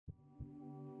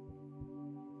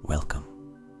Welcome.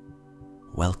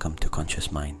 Welcome to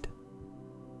Conscious Mind.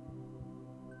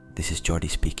 This is Jordi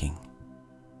speaking,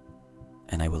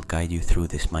 and I will guide you through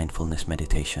this mindfulness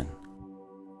meditation.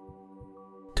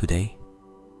 Today,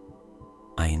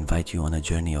 I invite you on a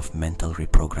journey of mental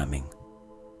reprogramming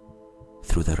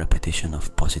through the repetition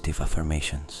of positive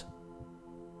affirmations.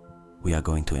 We are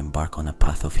going to embark on a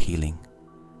path of healing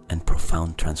and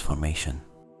profound transformation.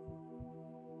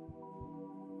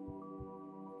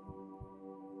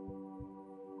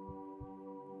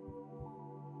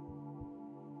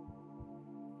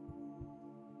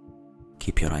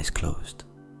 Keep your eyes closed,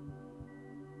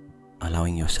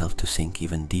 allowing yourself to sink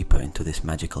even deeper into this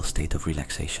magical state of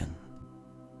relaxation.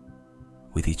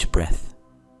 With each breath,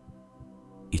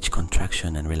 each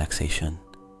contraction and relaxation,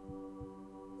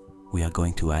 we are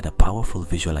going to add a powerful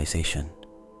visualization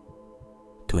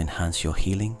to enhance your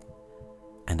healing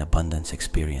and abundance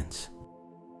experience.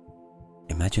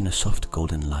 Imagine a soft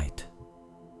golden light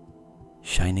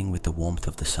shining with the warmth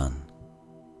of the sun.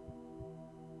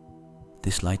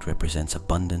 This light represents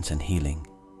abundance and healing,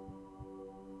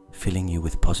 filling you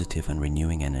with positive and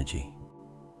renewing energy.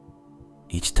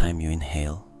 Each time you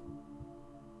inhale,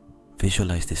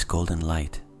 visualize this golden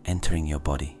light entering your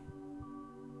body,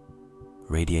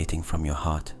 radiating from your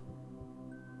heart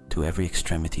to every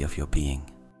extremity of your being.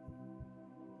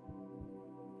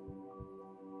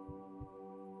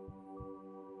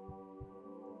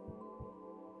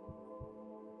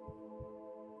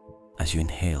 As you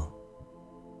inhale,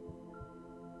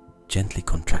 gently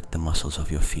contract the muscles of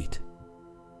your feet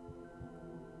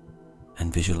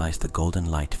and visualize the golden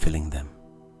light filling them,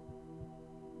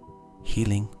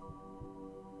 healing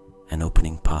and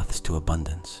opening paths to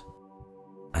abundance.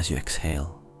 As you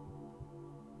exhale,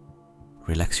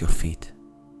 relax your feet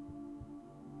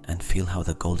and feel how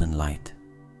the golden light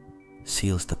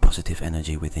seals the positive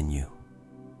energy within you,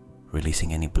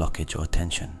 releasing any blockage or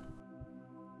tension.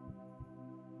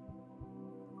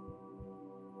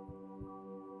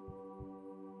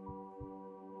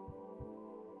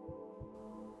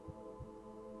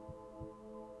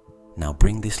 Now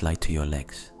bring this light to your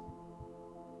legs.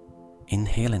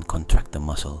 Inhale and contract the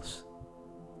muscles,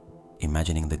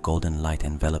 imagining the golden light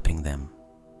enveloping them,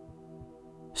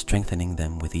 strengthening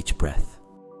them with each breath.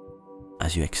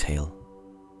 As you exhale,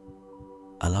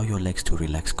 allow your legs to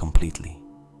relax completely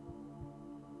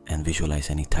and visualize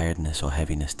any tiredness or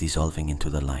heaviness dissolving into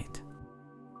the light.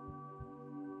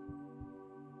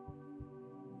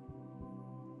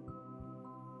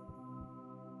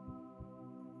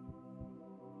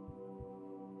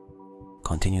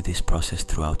 Continue this process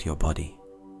throughout your body,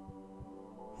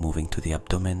 moving to the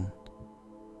abdomen,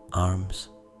 arms,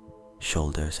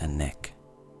 shoulders, and neck.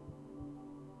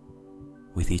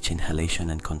 With each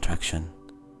inhalation and contraction,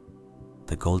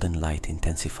 the golden light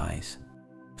intensifies,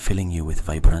 filling you with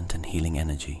vibrant and healing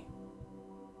energy.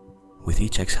 With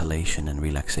each exhalation and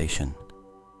relaxation,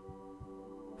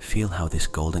 feel how this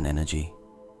golden energy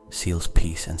seals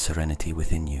peace and serenity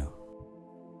within you.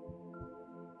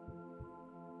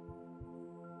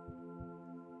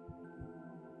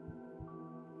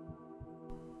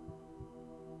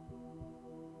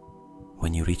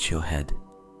 When you reach your head,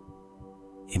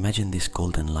 imagine this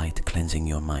golden light cleansing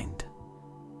your mind,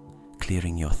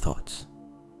 clearing your thoughts,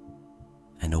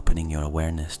 and opening your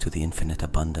awareness to the infinite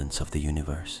abundance of the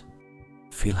universe.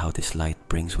 Feel how this light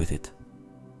brings with it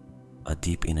a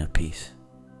deep inner peace,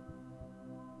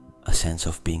 a sense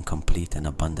of being complete and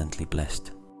abundantly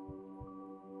blessed.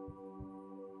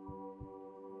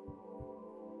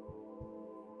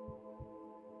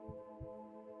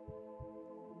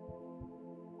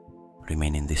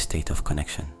 Remain in this state of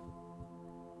connection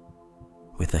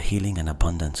with the healing and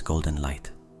abundance golden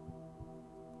light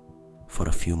for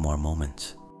a few more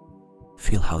moments.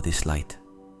 Feel how this light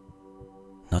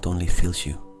not only fills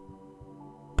you,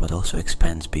 but also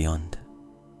expands beyond,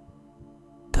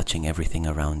 touching everything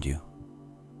around you,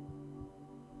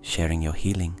 sharing your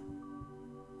healing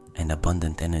and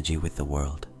abundant energy with the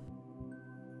world.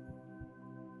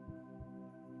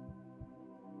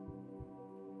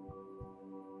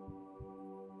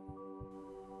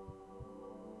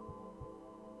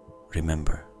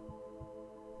 Remember,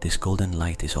 this golden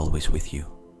light is always with you.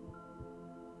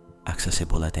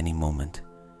 Accessible at any moment,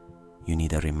 you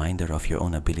need a reminder of your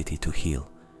own ability to heal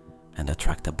and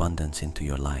attract abundance into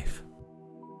your life.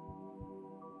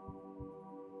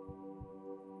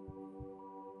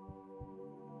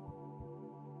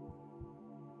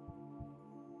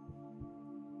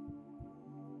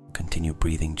 Continue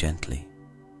breathing gently,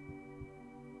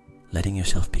 letting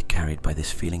yourself be carried by this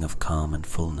feeling of calm and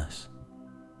fullness,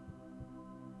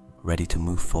 ready to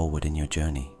move forward in your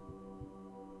journey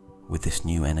with this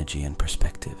new energy and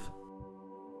perspective.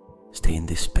 Stay in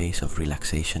this space of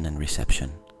relaxation and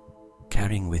reception,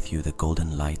 carrying with you the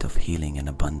golden light of healing and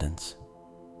abundance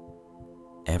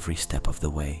every step of the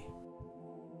way.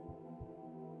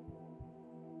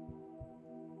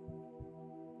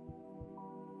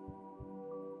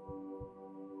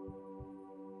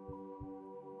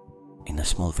 In a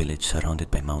small village surrounded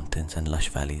by mountains and lush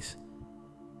valleys,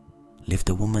 lived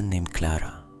a woman named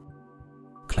Clara.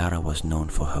 Clara was known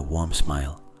for her warm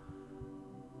smile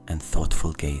and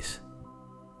thoughtful gaze,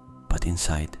 but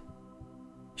inside,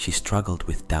 she struggled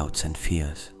with doubts and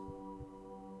fears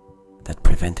that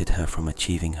prevented her from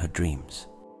achieving her dreams.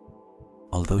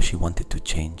 Although she wanted to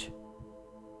change,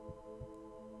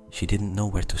 she didn't know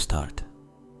where to start.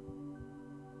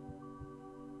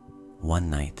 One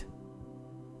night,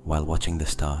 while watching the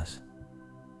stars,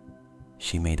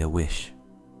 she made a wish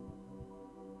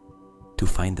to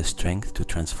find the strength to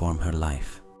transform her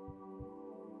life.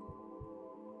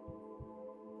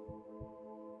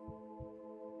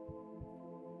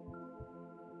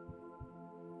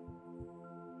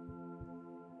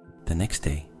 The next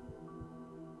day,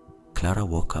 Clara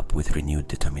woke up with renewed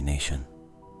determination.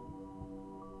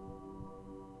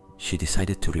 She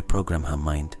decided to reprogram her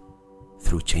mind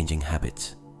through changing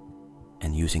habits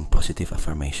and using positive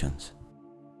affirmations.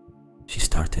 She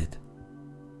started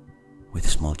with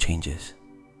small changes,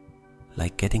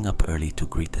 like getting up early to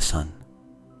greet the sun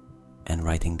and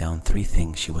writing down 3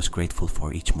 things she was grateful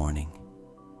for each morning.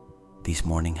 These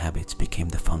morning habits became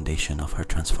the foundation of her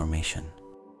transformation.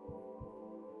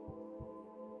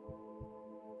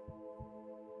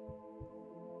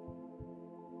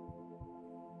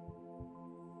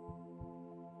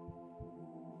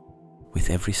 With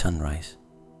every sunrise,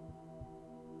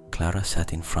 Clara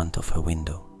sat in front of her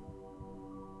window,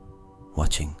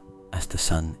 watching as the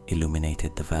sun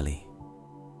illuminated the valley.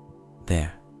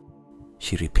 There,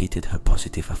 she repeated her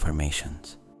positive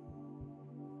affirmations.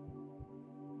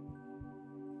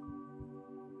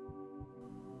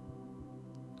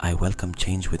 I welcome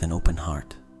change with an open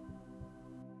heart.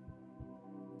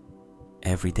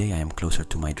 Every day I am closer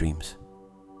to my dreams.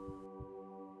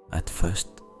 At first,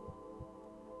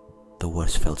 the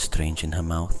words felt strange in her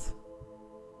mouth,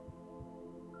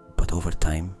 but over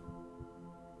time,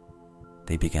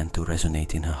 they began to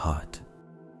resonate in her heart.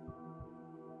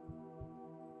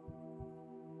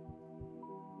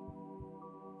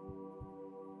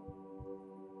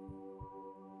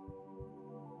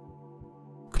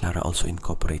 Clara also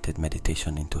incorporated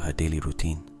meditation into her daily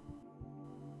routine.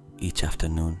 Each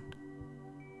afternoon,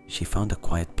 she found a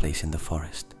quiet place in the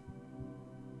forest,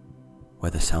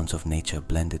 where the sounds of nature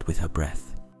blended with her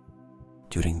breath.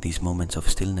 During these moments of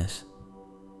stillness,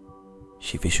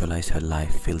 she visualized her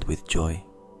life filled with joy,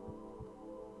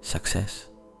 success,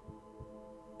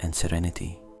 and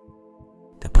serenity.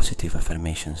 The positive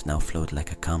affirmations now flowed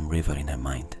like a calm river in her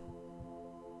mind,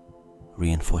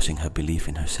 reinforcing her belief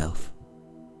in herself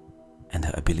and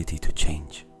her ability to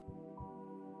change.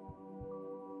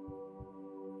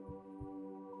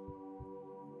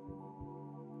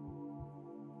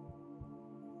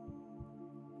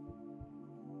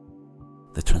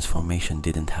 The transformation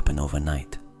didn't happen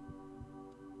overnight,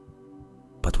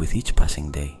 but with each passing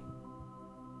day,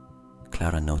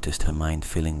 Clara noticed her mind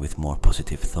filling with more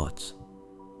positive thoughts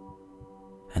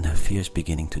and her fears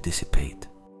beginning to dissipate.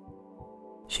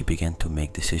 She began to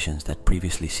make decisions that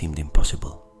previously seemed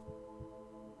impossible,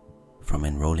 from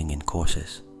enrolling in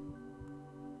courses,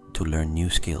 to learn new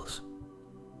skills,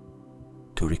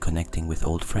 to reconnecting with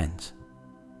old friends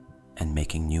and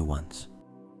making new ones.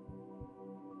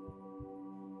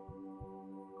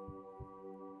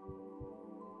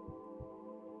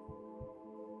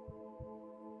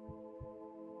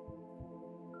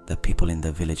 The people in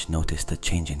the village noticed a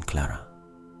change in Clara.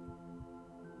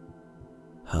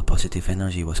 Her positive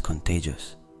energy was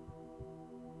contagious,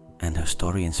 and her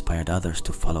story inspired others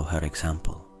to follow her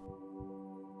example.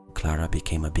 Clara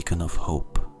became a beacon of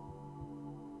hope,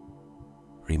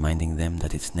 reminding them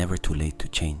that it's never too late to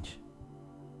change,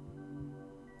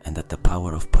 and that the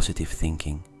power of positive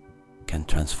thinking can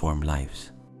transform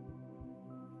lives.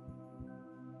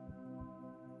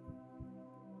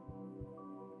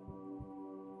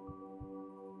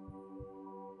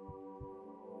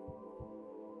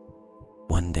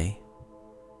 One day,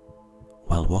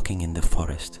 while walking in the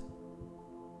forest,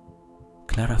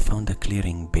 Clara found a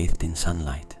clearing bathed in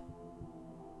sunlight.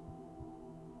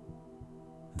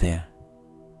 There,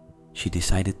 she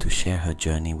decided to share her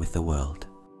journey with the world.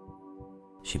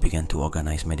 She began to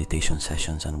organize meditation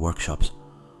sessions and workshops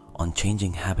on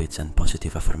changing habits and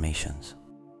positive affirmations.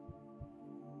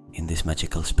 In this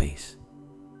magical space,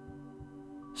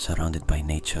 surrounded by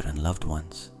nature and loved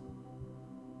ones,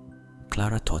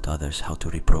 Clara taught others how to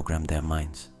reprogram their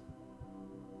minds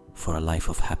for a life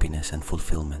of happiness and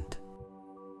fulfillment.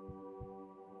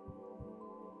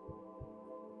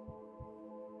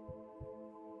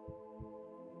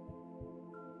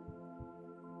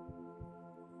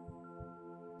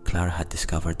 Clara had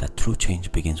discovered that true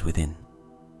change begins within,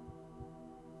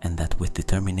 and that with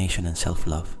determination and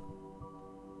self-love,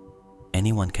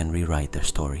 anyone can rewrite their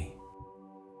story.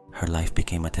 Her life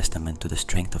became a testament to the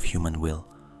strength of human will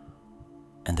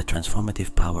and the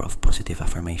transformative power of positive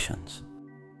affirmations.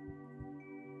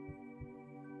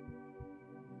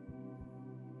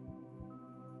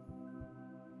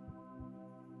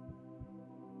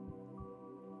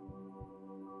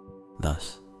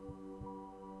 Thus,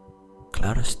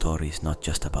 Clara's story is not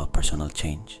just about personal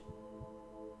change,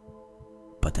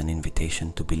 but an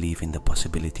invitation to believe in the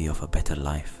possibility of a better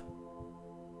life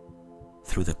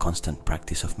through the constant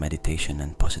practice of meditation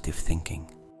and positive thinking.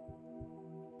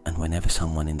 And whenever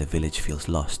someone in the village feels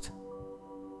lost,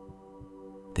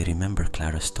 they remember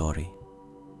Clara's story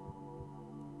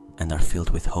and are filled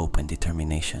with hope and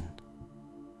determination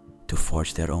to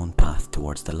forge their own path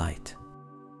towards the light.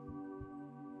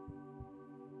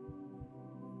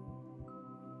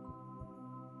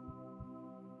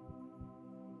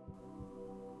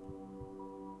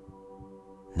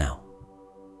 Now,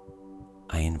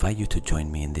 I invite you to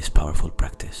join me in this powerful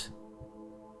practice.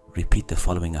 Repeat the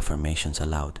following affirmations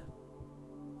aloud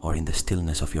or in the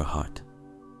stillness of your heart,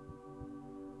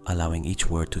 allowing each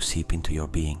word to seep into your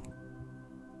being,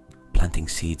 planting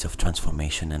seeds of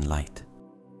transformation and light.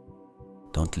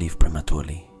 Don't leave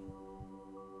prematurely.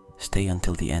 Stay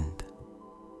until the end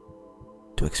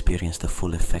to experience the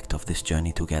full effect of this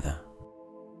journey together.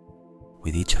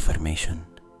 With each affirmation,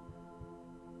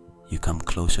 you come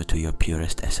closer to your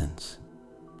purest essence,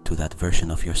 to that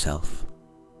version of yourself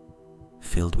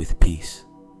filled with peace,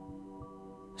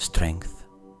 strength,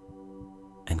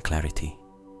 and clarity.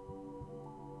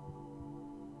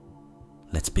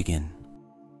 Let's begin.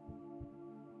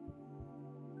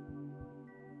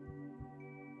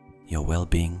 Your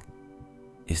well-being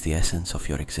is the essence of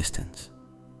your existence.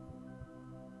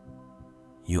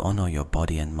 You honor your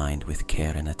body and mind with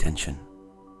care and attention.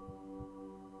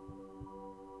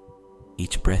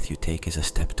 Each breath you take is a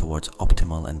step towards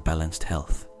optimal and balanced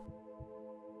health.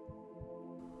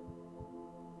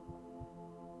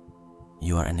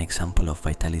 You are an example of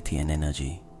vitality and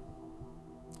energy.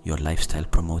 Your lifestyle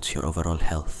promotes your overall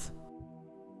health.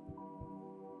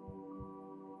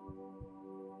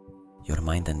 Your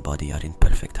mind and body are in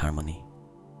perfect harmony,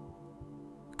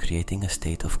 creating a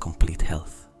state of complete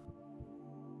health.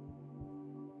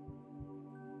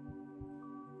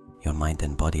 Your mind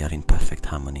and body are in perfect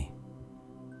harmony,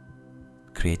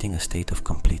 creating a state of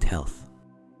complete health.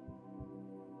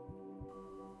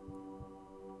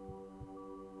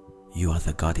 You are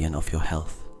the guardian of your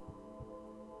health,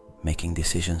 making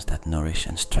decisions that nourish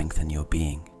and strengthen your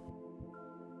being.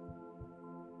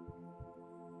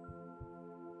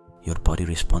 Your body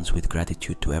responds with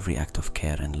gratitude to every act of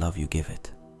care and love you give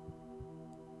it.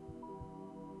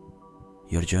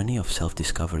 Your journey of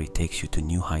self-discovery takes you to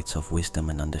new heights of wisdom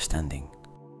and understanding.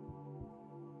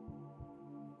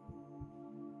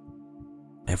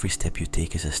 Every step you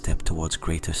take is a step towards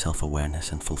greater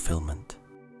self-awareness and fulfillment.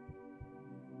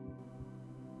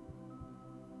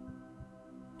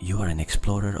 You are an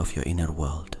explorer of your inner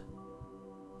world,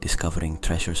 discovering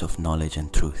treasures of knowledge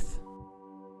and truth.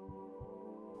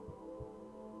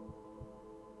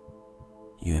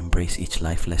 You embrace each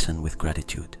life lesson with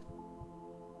gratitude,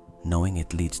 knowing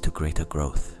it leads to greater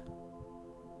growth.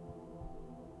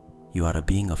 You are a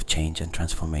being of change and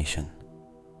transformation,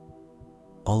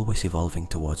 always evolving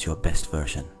towards your best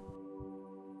version.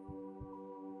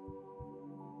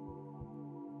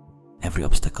 Every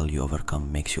obstacle you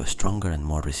overcome makes you a stronger and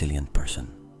more resilient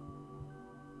person.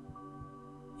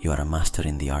 You are a master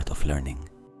in the art of learning.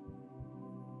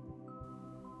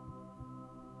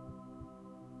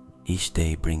 Each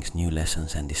day brings new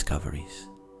lessons and discoveries.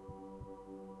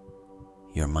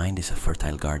 Your mind is a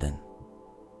fertile garden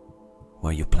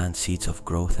where you plant seeds of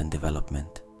growth and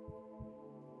development.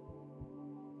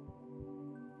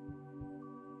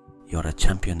 You're a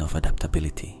champion of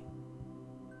adaptability,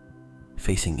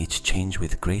 facing each change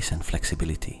with grace and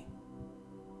flexibility.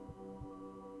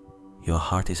 Your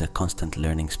heart is a constant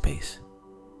learning space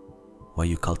where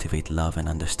you cultivate love and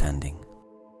understanding.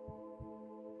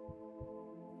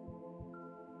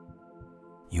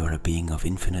 You are a being of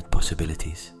infinite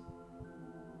possibilities,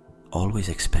 always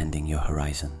expanding your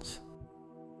horizons.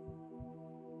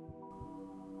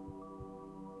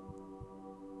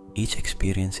 Each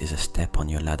experience is a step on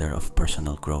your ladder of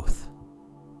personal growth.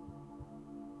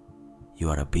 You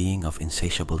are a being of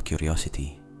insatiable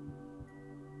curiosity,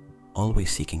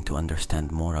 always seeking to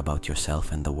understand more about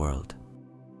yourself and the world.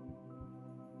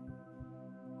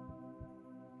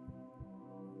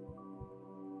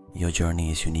 Your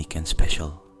journey is unique and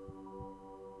special,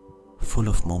 full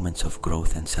of moments of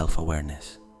growth and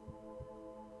self-awareness.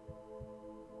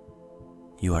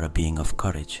 You are a being of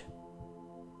courage,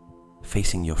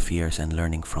 facing your fears and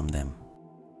learning from them.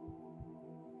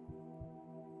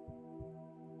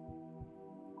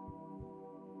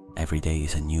 Every day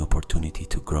is a new opportunity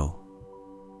to grow,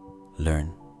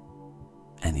 learn,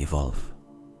 and evolve.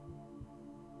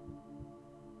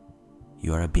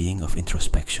 You are a being of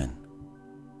introspection,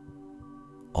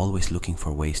 always looking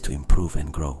for ways to improve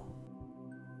and grow.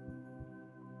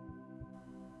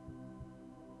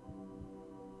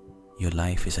 Your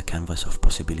life is a canvas of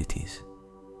possibilities,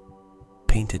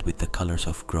 painted with the colors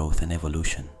of growth and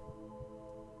evolution.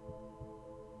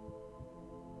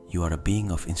 You are a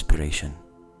being of inspiration,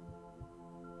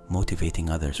 motivating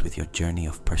others with your journey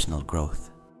of personal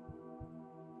growth.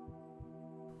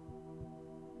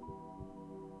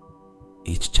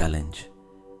 Each challenge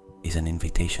is an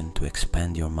invitation to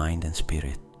expand your mind and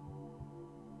spirit.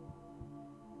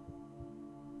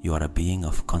 You are a being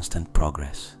of constant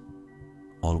progress,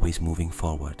 always moving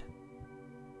forward.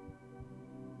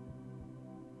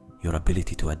 Your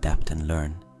ability to adapt and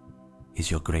learn is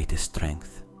your greatest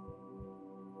strength.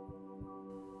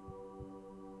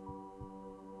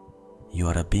 You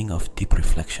are a being of deep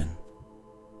reflection,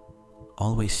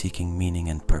 always seeking meaning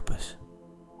and purpose.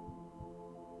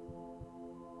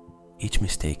 Each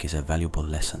mistake is a valuable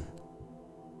lesson,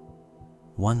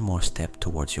 one more step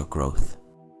towards your growth.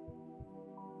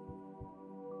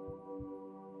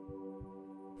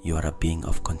 You are a being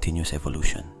of continuous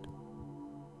evolution,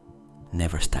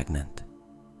 never stagnant,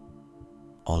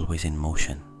 always in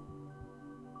motion.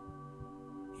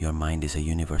 Your mind is a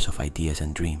universe of ideas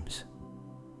and dreams,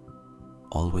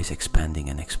 always expanding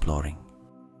and exploring.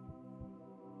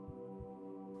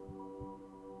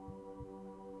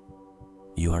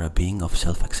 You are a being of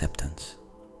self-acceptance,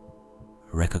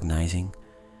 recognizing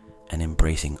and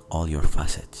embracing all your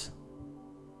facets.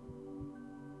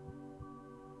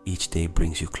 Each day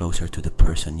brings you closer to the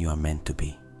person you are meant to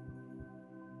be.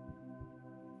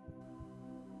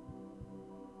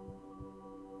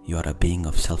 You are a being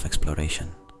of self-exploration,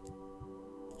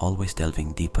 always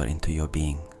delving deeper into your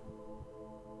being.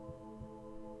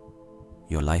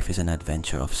 Your life is an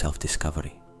adventure of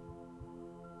self-discovery,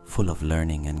 full of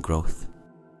learning and growth.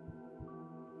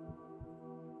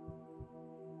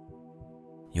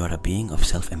 You are a being of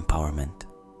self-empowerment,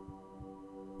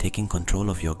 taking control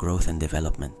of your growth and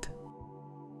development.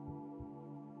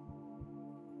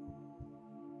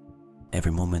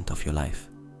 Every moment of your life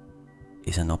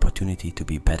is an opportunity to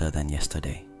be better than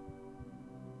yesterday.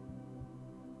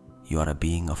 You are a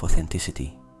being of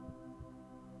authenticity,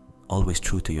 always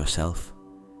true to yourself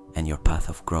and your path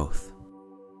of growth.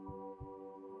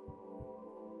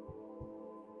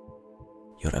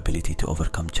 Your ability to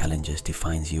overcome challenges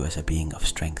defines you as a being of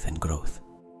strength and growth.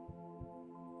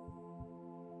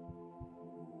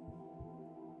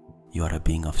 You are a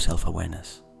being of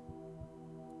self-awareness,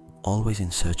 always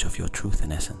in search of your truth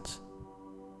and essence.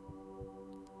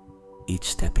 Each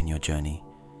step in your journey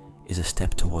is a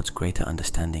step towards greater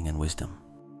understanding and wisdom.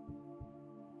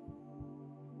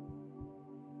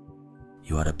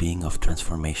 You are a being of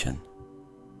transformation,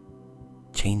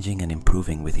 changing and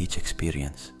improving with each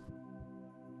experience.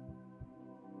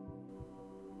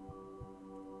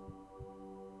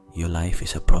 Your life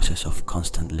is a process of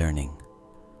constant learning,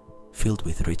 filled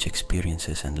with rich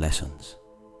experiences and lessons.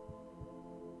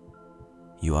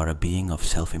 You are a being of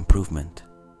self-improvement,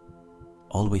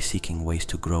 always seeking ways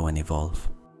to grow and evolve.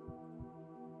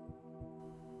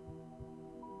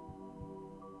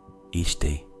 Each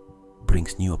day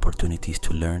brings new opportunities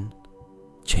to learn,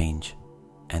 change,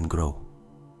 and grow.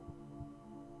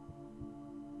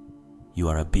 You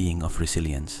are a being of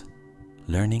resilience,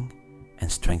 learning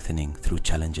and strengthening through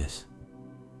challenges.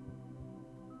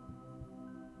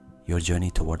 Your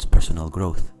journey towards personal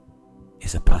growth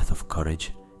is a path of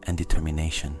courage and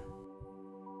determination.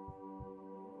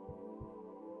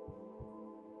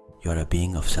 You are a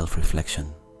being of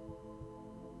self-reflection,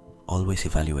 always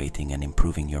evaluating and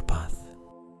improving your path.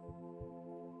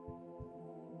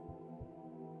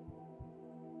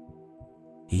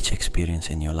 Each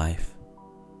experience in your life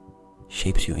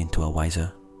shapes you into a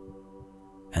wiser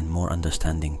and more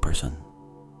understanding person.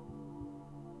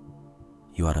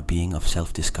 You are a being of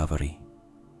self-discovery,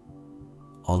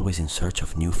 always in search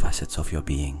of new facets of your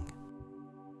being.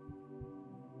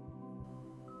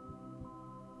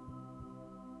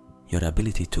 Your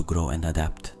ability to grow and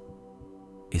adapt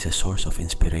is a source of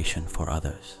inspiration for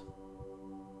others.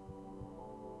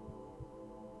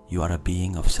 You are a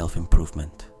being of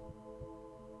self-improvement,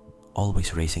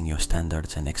 always raising your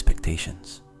standards and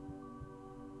expectations.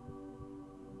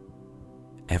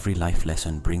 Every life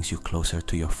lesson brings you closer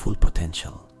to your full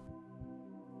potential.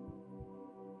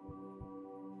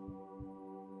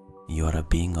 You are a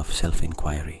being of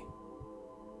self-inquiry,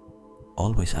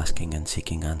 always asking and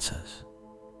seeking answers.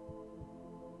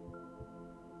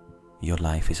 Your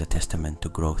life is a testament to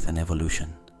growth and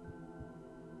evolution,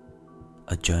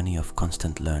 a journey of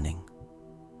constant learning.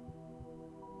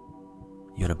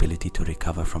 Your ability to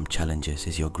recover from challenges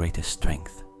is your greatest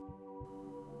strength.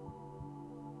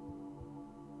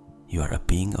 You are a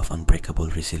being of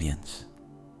unbreakable resilience.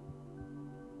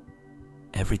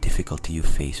 Every difficulty you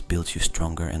face builds you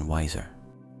stronger and wiser.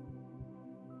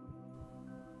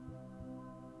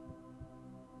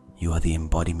 You are the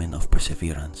embodiment of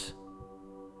perseverance.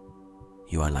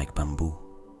 You are like bamboo,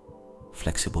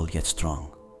 flexible yet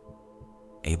strong,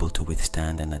 able to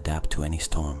withstand and adapt to any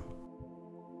storm.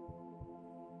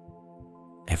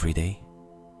 Every day,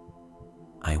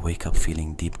 I wake up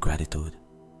feeling deep gratitude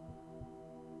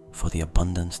for the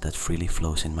abundance that freely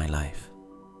flows in my life,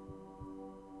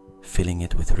 filling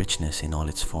it with richness in all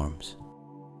its forms.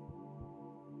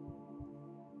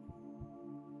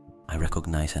 I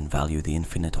recognize and value the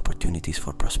infinite opportunities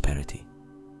for prosperity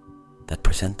that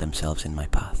present themselves in my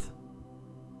path,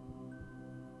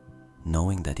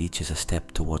 knowing that each is a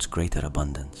step towards greater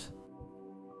abundance.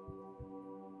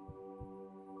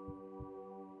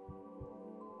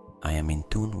 I am in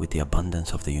tune with the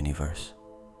abundance of the universe,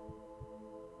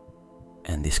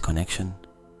 and this connection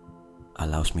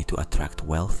allows me to attract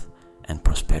wealth and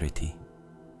prosperity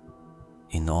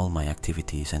in all my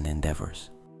activities and endeavors.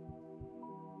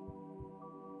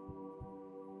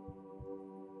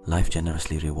 Life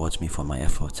generously rewards me for my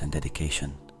efforts and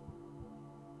dedication,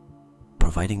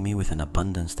 providing me with an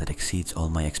abundance that exceeds all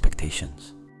my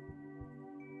expectations.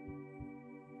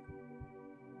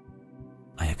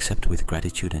 I accept with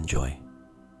gratitude and joy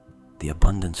the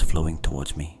abundance flowing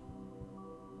towards me,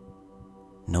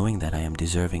 knowing that I am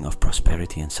deserving of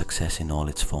prosperity and success in all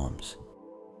its forms.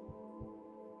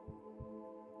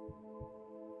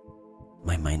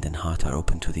 My mind and heart are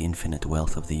open to the infinite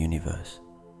wealth of the universe,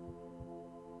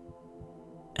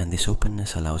 and this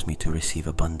openness allows me to receive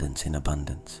abundance in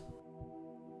abundance.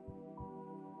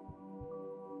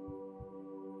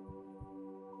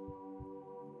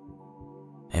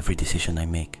 Every decision I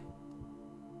make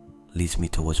leads me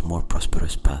towards more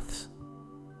prosperous paths,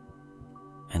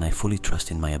 and I fully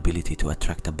trust in my ability to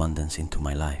attract abundance into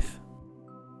my life.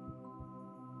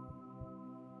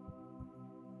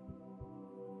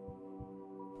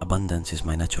 Abundance is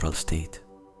my natural state,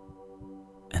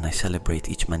 and I celebrate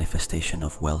each manifestation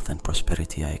of wealth and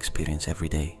prosperity I experience every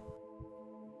day.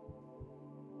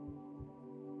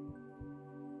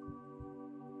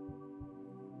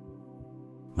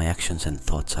 My actions and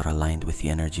thoughts are aligned with the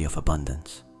energy of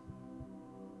abundance,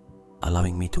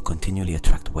 allowing me to continually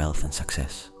attract wealth and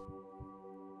success.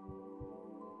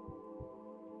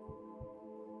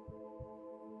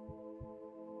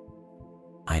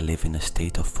 I live in a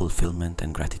state of fulfillment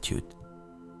and gratitude,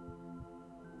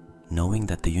 knowing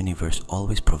that the universe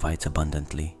always provides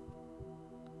abundantly,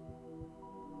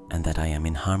 and that I am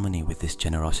in harmony with this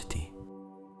generosity.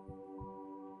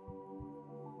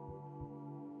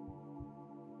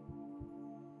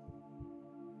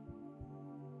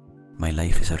 My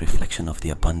life is a reflection of the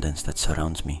abundance that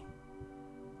surrounds me,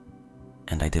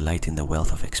 and I delight in the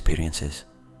wealth of experiences,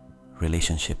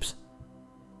 relationships,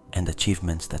 and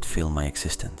achievements that fill my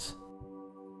existence.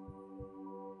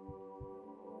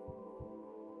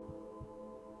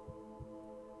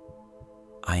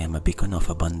 I am a beacon of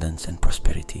abundance and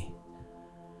prosperity,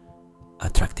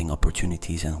 attracting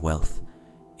opportunities and wealth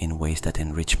in ways that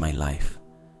enrich my life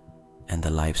and the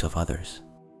lives of others.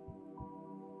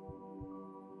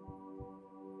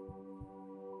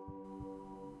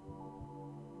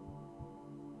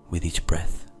 With each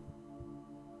breath,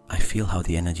 I feel how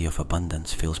the energy of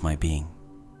abundance fills my being,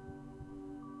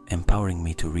 empowering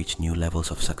me to reach new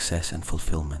levels of success and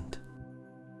fulfillment.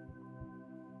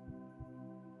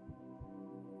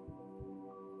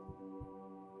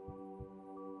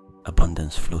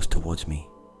 Abundance flows towards me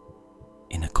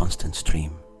in a constant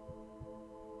stream,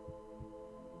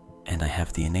 and I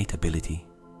have the innate ability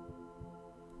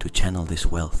to channel this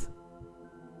wealth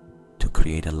to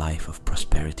create a life of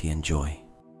prosperity and joy.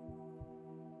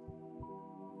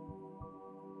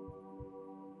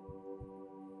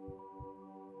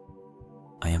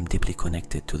 I am deeply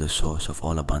connected to the source of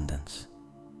all abundance,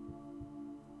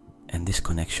 And this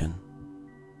connection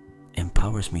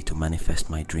empowers me to manifest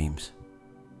my dreams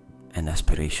and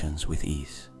aspirations with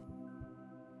ease.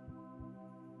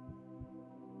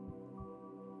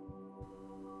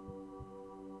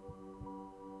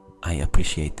 I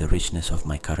appreciate the richness of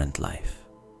my current life,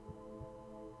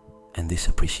 and this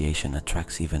appreciation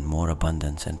attracts even more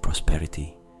abundance and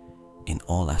prosperity in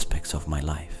all aspects of my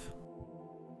life.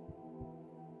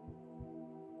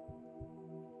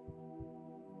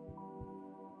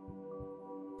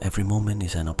 Every moment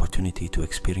is an opportunity to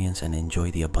experience and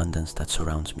enjoy the abundance that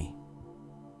surrounds me,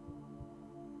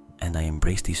 and I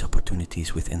embrace these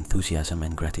opportunities with enthusiasm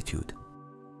and gratitude.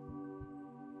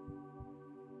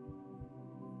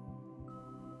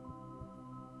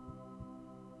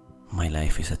 My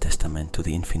life is a testament to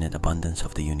the infinite abundance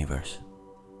of the universe,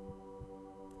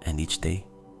 and each day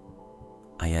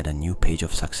I add a new page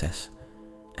of success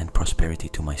and prosperity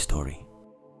to my story.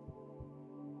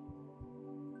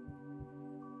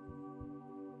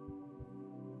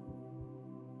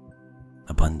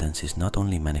 Abundance is not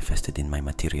only manifested in my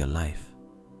material life,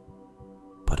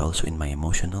 but also in my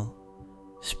emotional,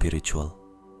 spiritual,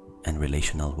 and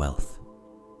relational wealth,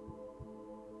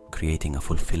 creating a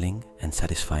fulfilling and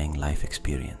satisfying life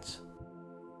experience.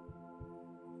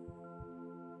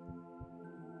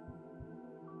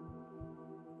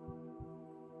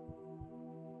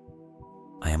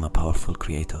 I am a powerful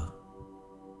creator,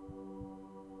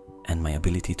 and my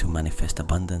ability to manifest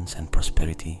abundance and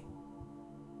prosperity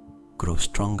grows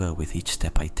stronger with each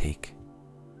step I take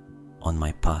on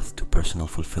my path to personal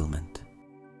fulfillment.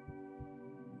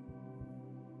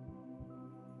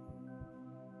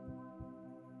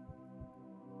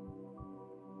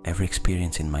 Every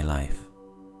experience in my life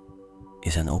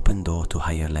is an open door to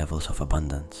higher levels of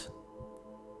abundance,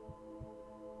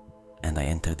 and I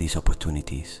enter these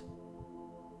opportunities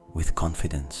with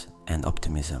confidence and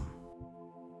optimism.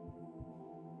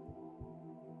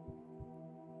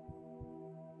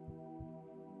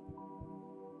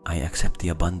 I accept the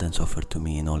abundance offered to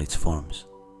me in all its forms,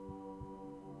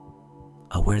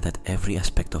 aware that every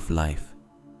aspect of life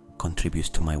contributes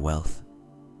to my wealth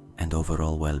and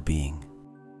overall well-being.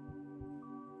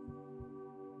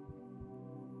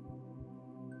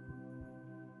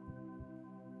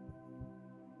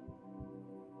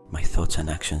 My thoughts and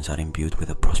actions are imbued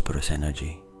with a prosperous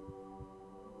energy,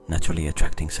 naturally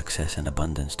attracting success and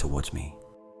abundance towards me.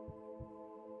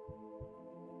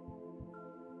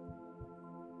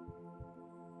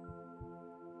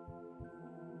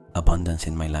 Abundance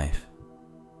in my life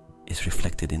is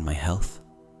reflected in my health,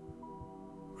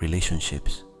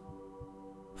 relationships,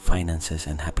 finances,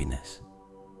 and happiness,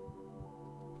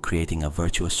 creating a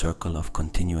virtuous circle of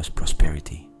continuous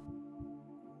prosperity.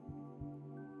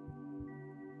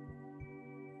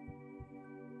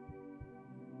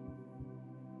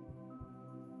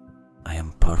 I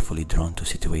am powerfully drawn to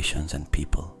situations and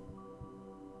people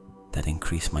that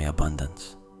increase my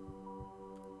abundance,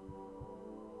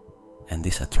 and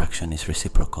this attraction is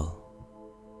reciprocal,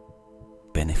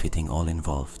 benefiting all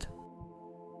involved.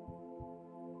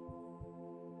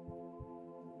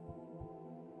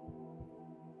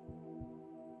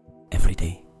 Every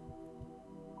day,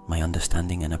 my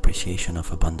understanding and appreciation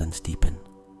of abundance deepen,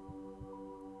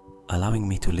 allowing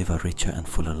me to live a richer and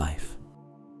fuller life.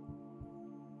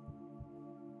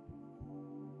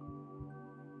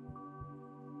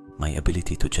 My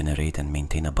ability to generate and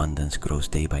maintain abundance grows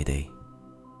day by day,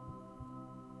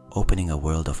 opening a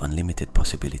world of unlimited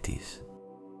possibilities.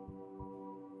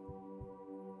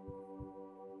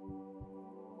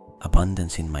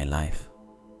 Abundance in my life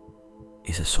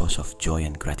is a source of joy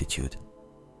and gratitude,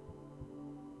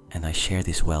 and I share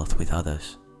this wealth with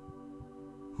others,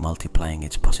 multiplying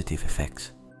its positive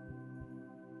effects.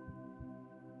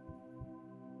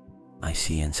 I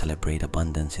see and celebrate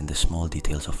abundance in the small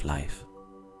details of life,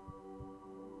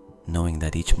 knowing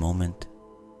that each moment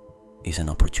is an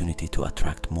opportunity to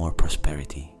attract more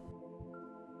prosperity.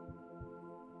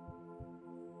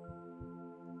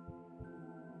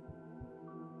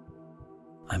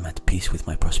 I'm at peace with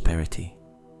my prosperity,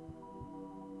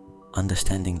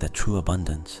 understanding that true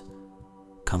abundance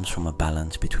comes from a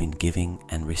balance between giving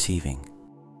and receiving.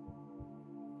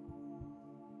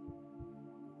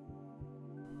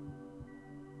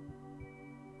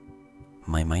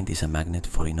 My mind is a magnet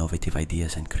for innovative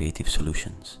ideas and creative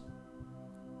solutions,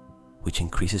 which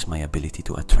increases my ability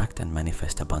to attract and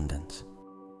manifest abundance.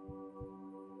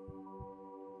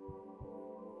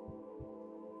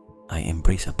 I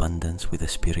embrace abundance with a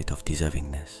spirit of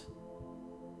deservingness,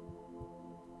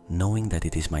 knowing that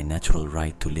it is my natural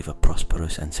right to live a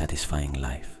prosperous and satisfying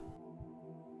life.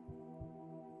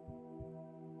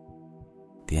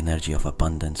 The energy of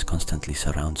abundance constantly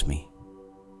surrounds me,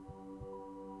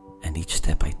 and each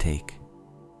step I take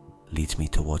leads me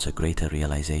towards a greater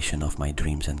realization of my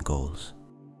dreams and goals.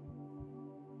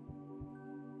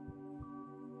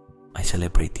 I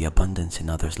celebrate the abundance in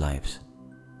others' lives,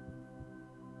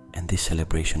 and this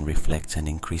celebration reflects and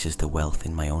increases the wealth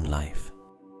in my own life.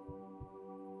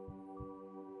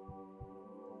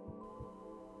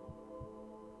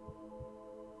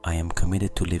 I am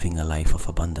committed to living a life of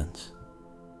abundance,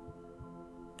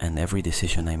 and every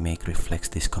decision I make reflects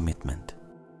this commitment.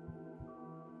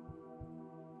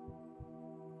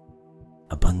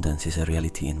 Abundance is a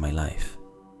reality in my life,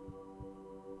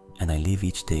 and I live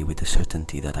each day with the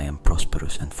certainty that I am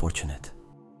prosperous and fortunate.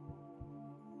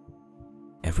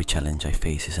 Every challenge I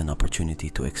face is an opportunity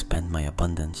to expand my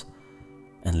abundance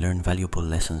and learn valuable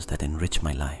lessons that enrich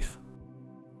my life.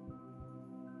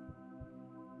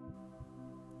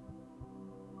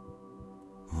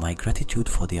 My gratitude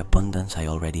for the abundance I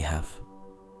already have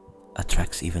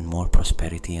attracts even more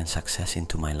prosperity and success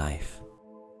into my life.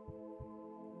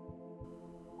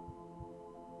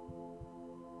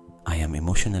 I am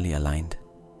emotionally aligned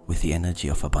with the energy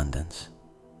of abundance,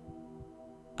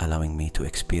 allowing me to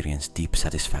experience deep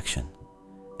satisfaction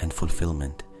and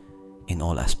fulfillment in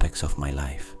all aspects of my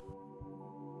life.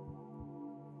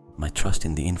 My trust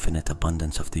in the infinite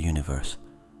abundance of the universe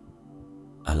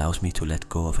allows me to let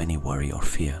go of any worry or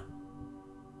fear,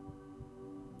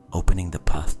 opening the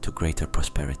path to greater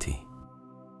prosperity.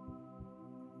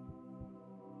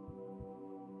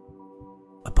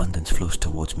 Abundance flows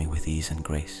towards me with ease and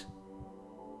grace,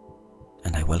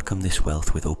 and I welcome this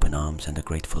wealth with open arms and a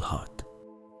grateful heart.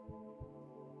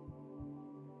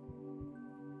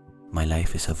 My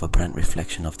life is a vibrant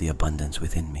reflection of the abundance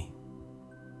within me,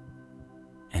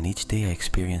 and each day I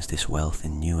experience this wealth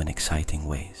in new and exciting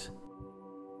ways.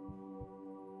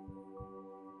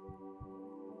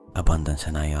 Abundance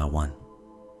and I are one.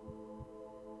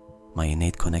 My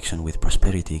innate connection with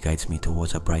prosperity guides me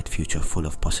towards a bright future full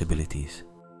of possibilities.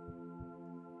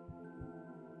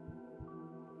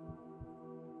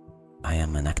 I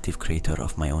am an active creator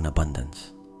of my own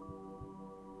abundance,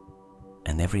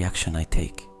 and every action I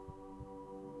take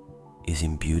is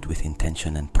imbued with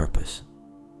intention and purpose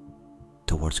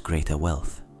towards greater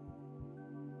wealth.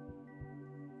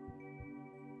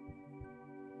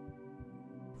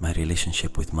 My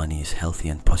relationship with money is healthy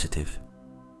and positive,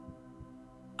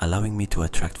 allowing me to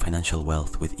attract financial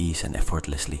wealth with ease and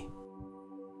effortlessly.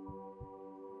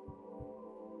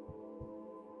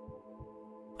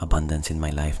 Abundance in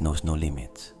my life knows no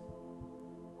limits.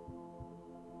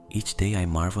 Each day I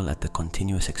marvel at the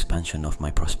continuous expansion of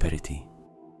my prosperity.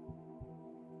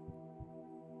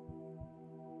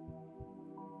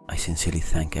 I sincerely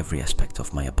thank every aspect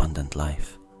of my abundant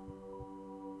life,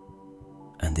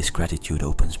 and this gratitude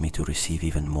opens me to receive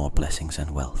even more blessings and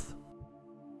wealth.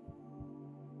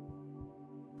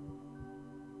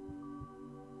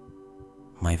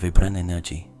 My vibrant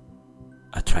energy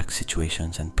attracts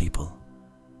situations and people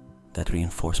that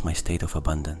reinforce my state of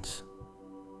abundance,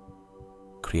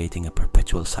 creating a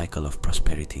perpetual cycle of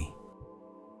prosperity.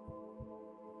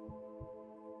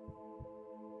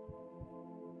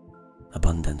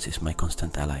 Abundance is my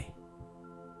constant ally,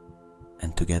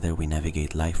 and together we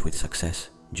navigate life with success,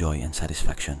 joy, and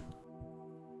satisfaction.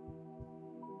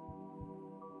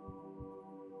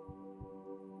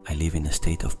 I live in a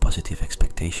state of positive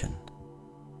expectation,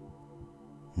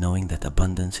 knowing that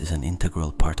abundance is an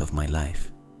integral part of my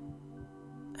life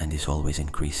and is always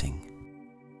increasing.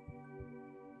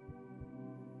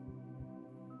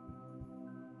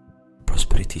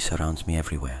 Prosperity surrounds me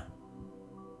everywhere.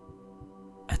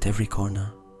 At every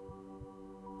corner,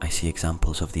 I see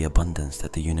examples of the abundance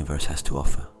that the universe has to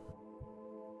offer.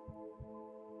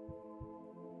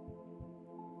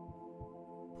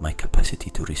 My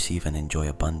capacity to receive and enjoy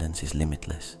abundance is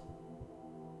limitless,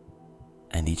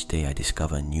 and each day I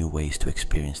discover new ways to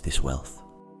experience this wealth.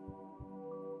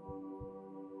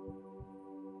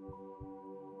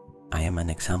 I am an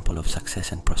example of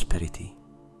success and prosperity,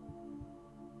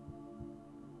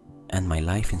 and my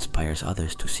life inspires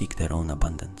others to seek their own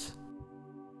abundance.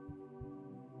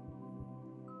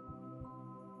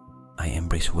 I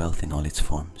embrace wealth in all its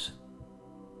forms,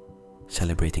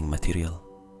 celebrating material,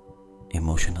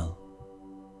 emotional,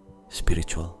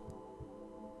 spiritual,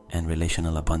 and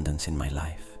relational abundance in my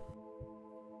life.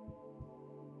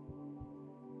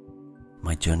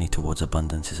 My journey towards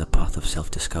abundance is a path of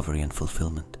self-discovery and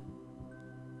fulfillment,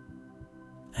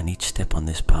 and each step on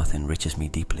this path enriches me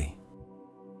deeply.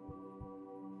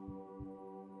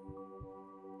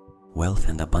 Wealth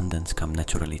and abundance come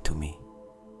naturally to me.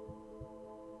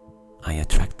 I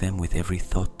attract them with every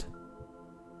thought,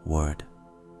 word,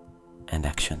 and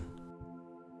action.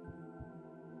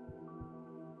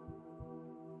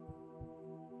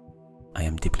 I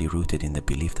am deeply rooted in the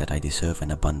belief that I deserve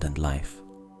an abundant life,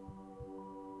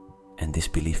 and this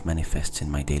belief manifests in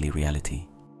my daily reality.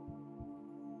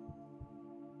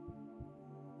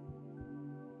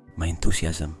 My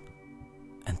enthusiasm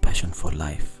and passion for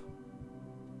life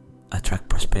attract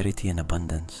prosperity and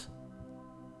abundance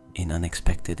in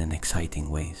unexpected and exciting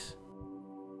ways.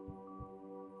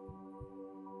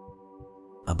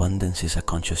 Abundance is a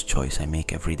conscious choice I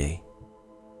make every day,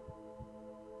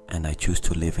 and I choose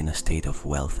to live in a state of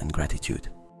wealth and gratitude.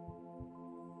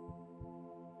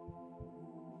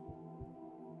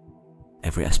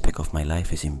 Every aspect of my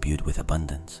life is imbued with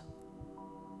abundance,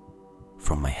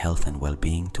 from my health and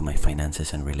well-being to my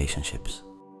finances and relationships.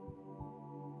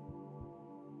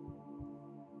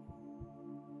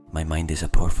 My mind is a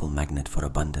powerful magnet for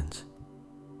abundance.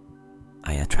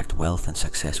 I attract wealth and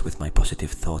success with my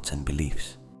positive thoughts and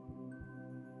beliefs.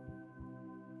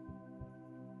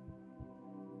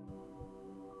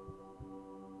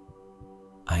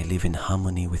 I live in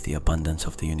harmony with the abundance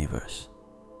of the universe,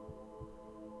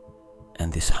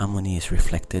 and this harmony is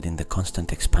reflected in the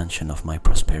constant expansion of my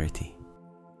prosperity.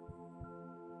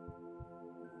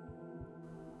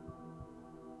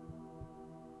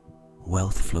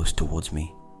 Wealth flows towards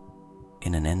me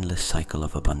in an endless cycle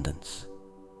of abundance,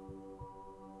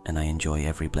 and I enjoy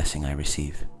every blessing I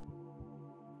receive.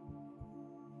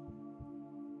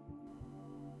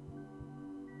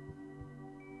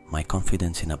 My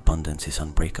confidence in abundance is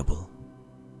unbreakable,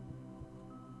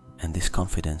 and this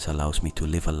confidence allows me to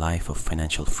live a life of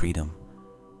financial freedom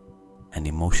and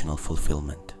emotional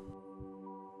fulfillment.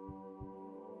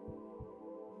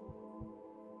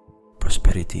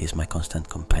 Prosperity is my constant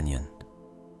companion,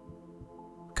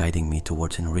 guiding me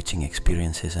towards enriching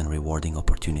experiences and rewarding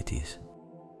opportunities.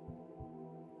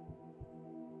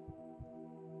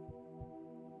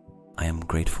 I am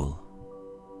grateful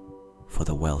for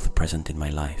the wealth present in my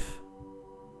life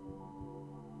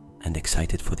and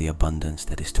excited for the abundance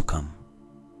that is to come.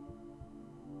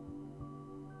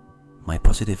 My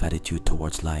positive attitude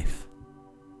towards life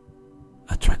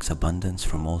attracts abundance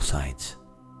from all sides,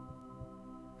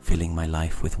 filling my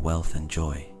life with wealth and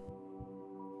joy.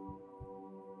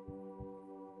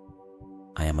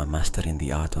 I am a master in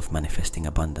the art of manifesting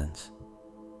abundance,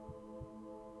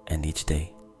 and each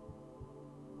day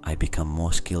I become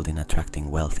more skilled in attracting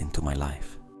wealth into my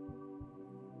life.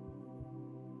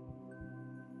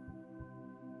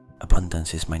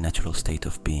 Abundance is my natural state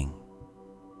of being.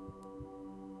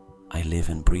 I live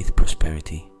and breathe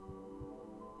prosperity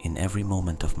in every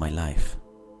moment of my life.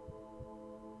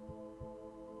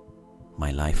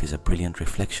 My life is a brilliant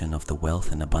reflection of the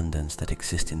wealth and abundance that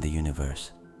exist in the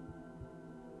universe,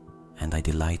 and I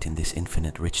delight in this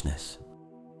infinite richness.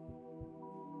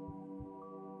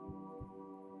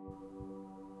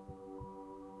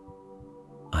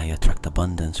 I attract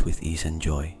abundance with ease and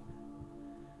joy,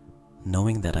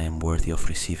 knowing that I am worthy of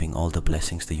receiving all the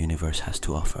blessings the universe has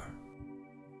to offer.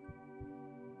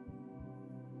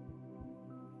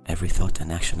 Every thought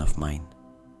and action of mine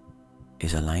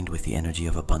is aligned with the energy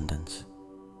of abundance,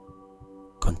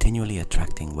 continually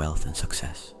attracting wealth and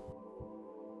success.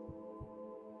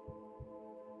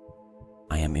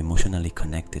 I am emotionally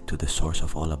connected to the source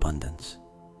of all abundance,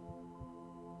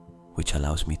 which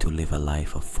allows me to live a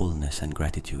life of fullness and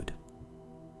gratitude.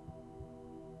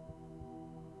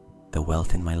 The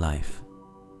wealth in my life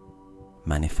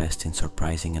manifests in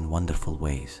surprising and wonderful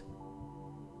ways,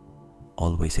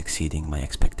 always exceeding my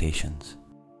expectations.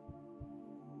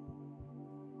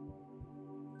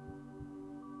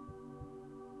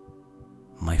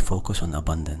 My focus on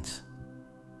abundance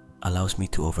allows me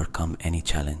to overcome any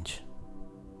challenge,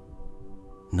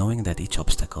 knowing that each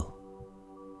obstacle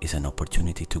is an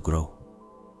opportunity to grow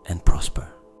and prosper.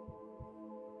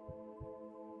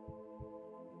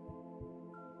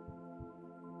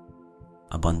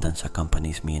 Abundance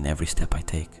accompanies me in every step I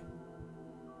take,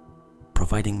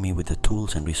 providing me with the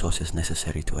tools and resources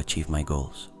necessary to achieve my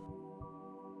goals.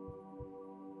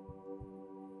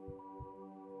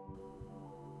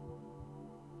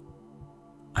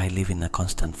 I live in a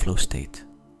constant flow state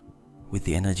with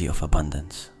the energy of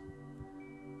abundance,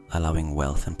 allowing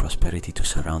wealth and prosperity to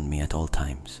surround me at all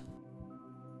times.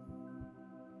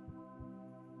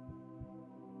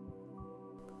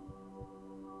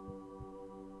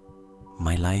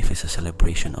 My life is a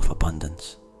celebration of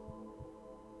abundance,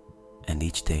 and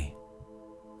each day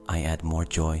I add more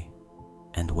joy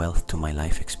and wealth to my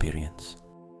life experience.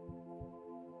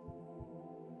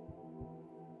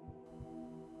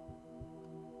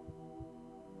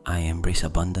 I embrace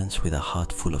abundance with a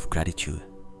heart full of gratitude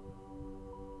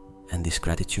and this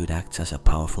gratitude acts as a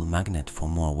powerful magnet for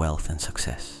more wealth and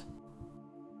success.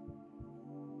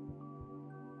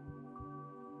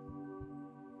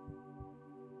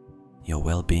 Your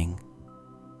well-being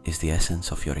is the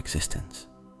essence of your existence.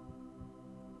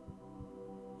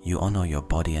 You honor your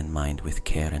body and mind with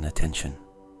care and attention.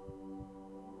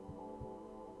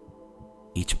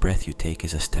 Each breath you take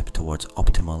is a step towards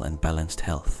optimal and balanced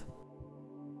health.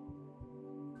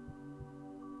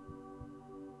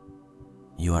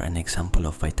 You are an example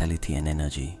of vitality and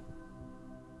energy.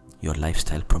 Your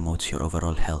lifestyle promotes your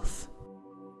overall health.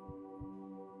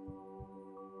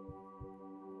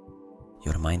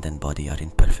 Your mind and body are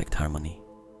in perfect harmony,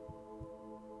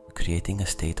 creating a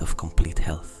state of complete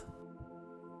health.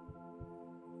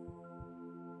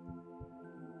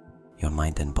 Your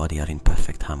mind and body are in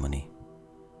perfect harmony,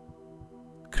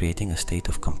 creating a state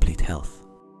of complete health.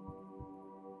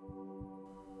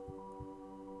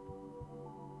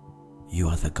 You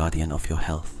are the guardian of your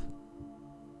health,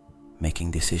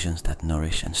 making decisions that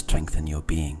nourish and strengthen your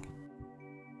being.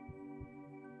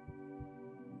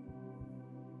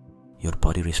 Your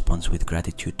body responds with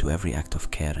gratitude to every act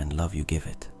of care and love you give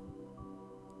it.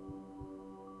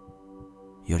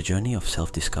 Your journey of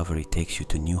self-discovery takes you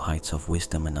to new heights of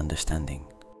wisdom and understanding.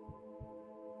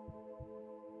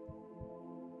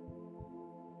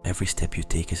 Every step you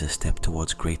take is a step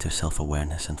towards greater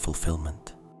self-awareness and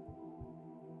fulfillment.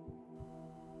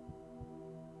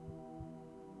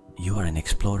 You are an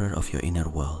explorer of your inner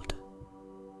world,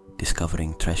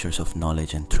 discovering treasures of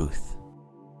knowledge and truth.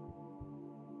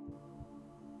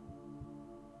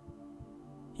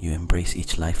 You embrace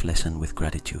each life lesson with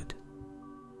gratitude,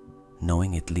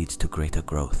 knowing it leads to greater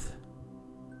growth.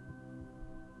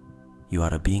 You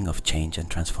are a being of change and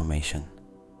transformation,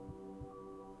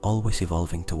 always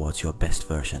evolving towards your best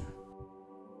version.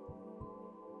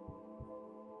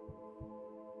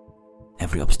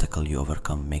 Every obstacle you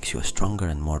overcome makes you a stronger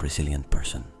and more resilient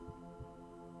person.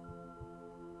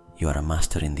 You are a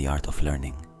master in the art of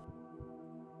learning.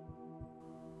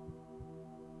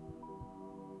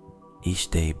 Each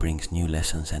day brings new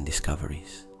lessons and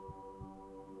discoveries.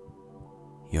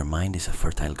 Your mind is a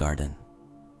fertile garden,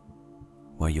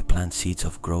 where you plant seeds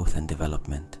of growth and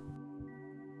development.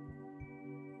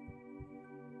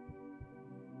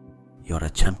 You are a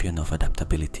champion of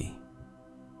adaptability,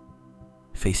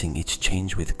 facing each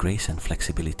change with grace and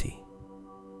flexibility.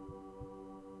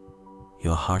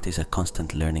 Your heart is a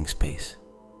constant learning space,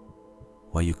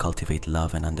 where you cultivate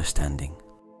love and understanding.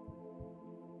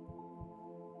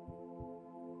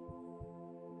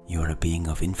 You are a being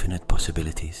of infinite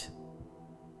possibilities,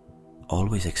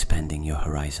 always expanding your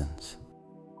horizons.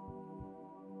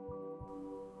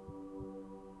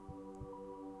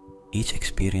 Each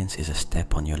experience is a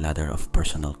step on your ladder of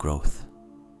personal growth.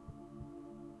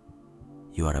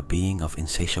 You are a being of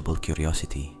insatiable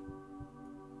curiosity,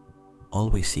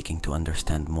 always seeking to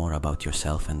understand more about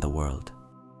yourself and the world.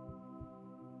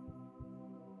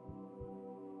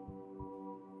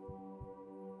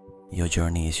 Your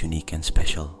journey is unique and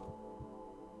special,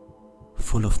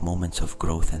 full of moments of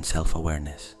growth and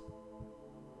self-awareness.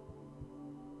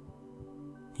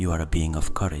 You are a being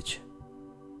of courage,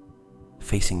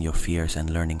 facing your fears and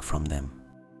learning from them.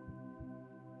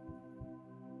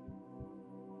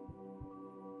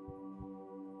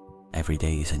 Every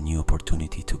day is a new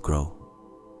opportunity to grow,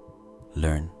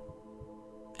 learn,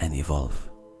 and evolve.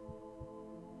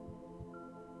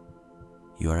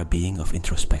 You are a being of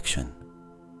introspection,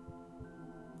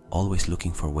 always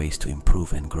looking for ways to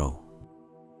improve and grow.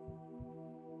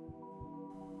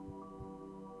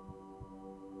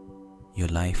 Your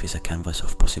life is a canvas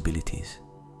of possibilities,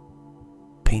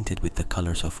 painted with the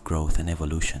colors of growth and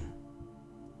evolution.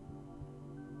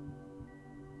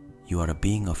 You are a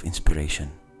being of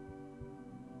inspiration,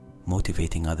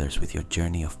 motivating others with your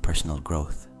journey of personal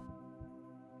growth.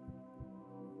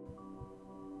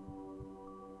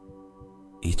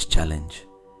 Each challenge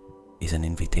is an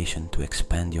invitation to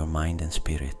expand your mind and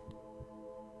spirit.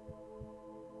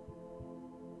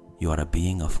 You are a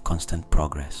being of constant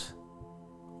progress,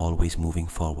 always moving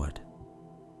forward.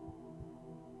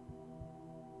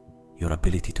 Your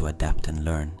ability to adapt and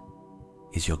learn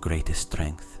is your greatest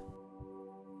strength.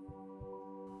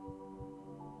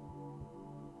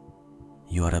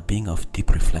 You are a being of deep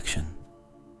reflection,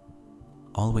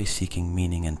 always seeking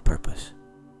meaning and purpose.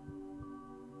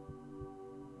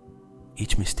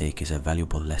 Each mistake is a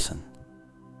valuable lesson,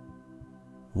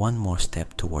 one more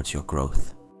step towards your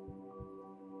growth.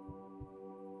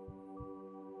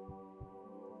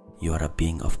 You are a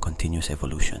being of continuous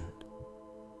evolution,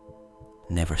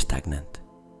 never stagnant,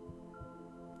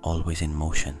 always in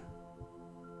motion.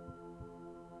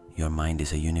 Your mind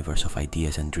is a universe of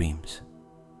ideas and dreams,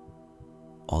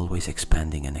 always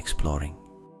expanding and exploring.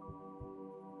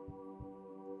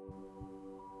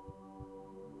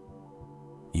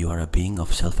 You are a being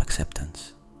of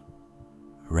self-acceptance,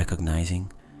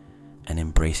 recognizing and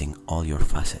embracing all your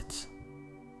facets.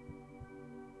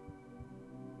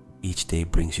 Each day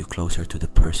brings you closer to the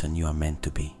person you are meant to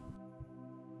be.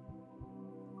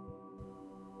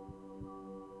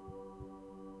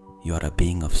 You are a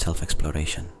being of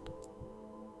self-exploration,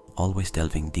 always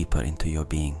delving deeper into your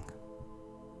being.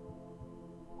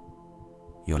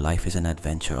 Your life is an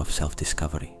adventure of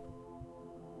self-discovery,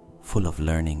 full of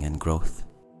learning and growth.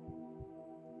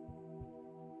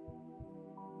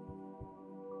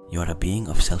 You are a being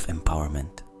of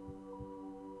self-empowerment,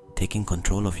 taking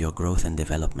control of your growth and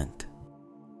development.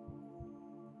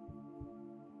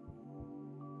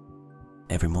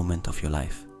 Every moment of your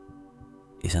life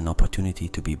is an opportunity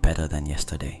to be better than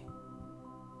yesterday.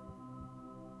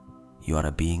 You are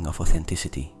a being of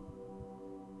authenticity,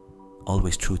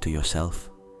 always true to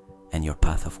yourself and your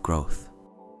path of growth.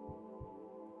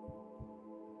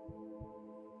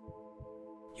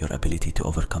 Your ability to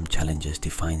overcome challenges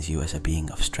defines you as a being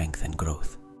of strength and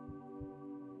growth.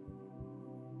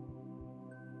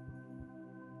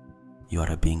 You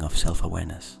are a being of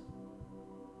self-awareness,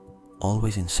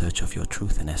 always in search of your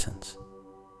truth and essence.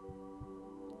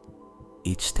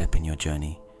 Each step in your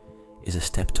journey is a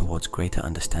step towards greater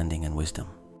understanding and wisdom.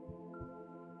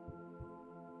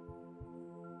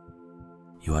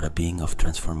 You are a being of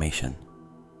transformation,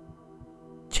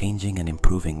 changing and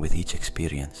improving with each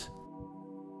experience.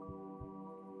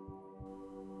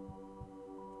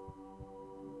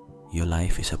 Your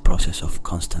life is a process of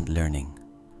constant learning,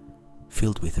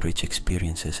 filled with rich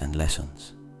experiences and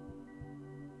lessons.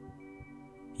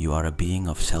 You are a being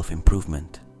of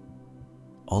self-improvement,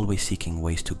 always seeking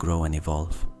ways to grow and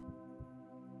evolve.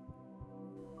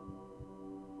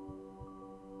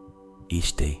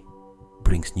 Each day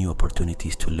brings new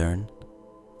opportunities to learn,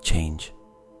 change,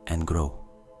 and grow.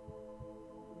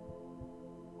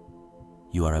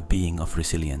 You are a being of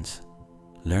resilience,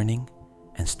 learning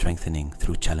and strengthening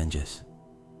through challenges.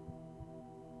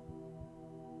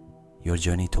 Your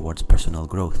journey towards personal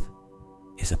growth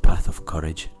is a path of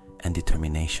courage and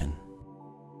determination.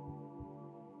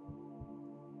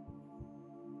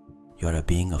 You are a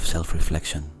being of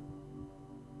self-reflection,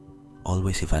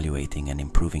 always evaluating and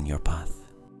improving your path.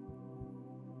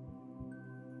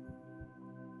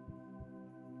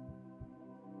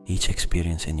 Each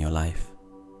experience in your life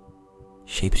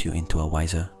shapes you into a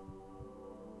wiser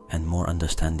and more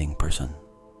understanding person.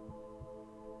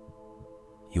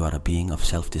 You are a being of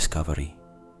self-discovery,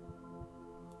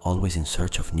 always in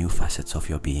search of new facets of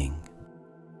your being.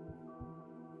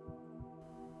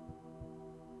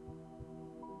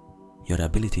 Your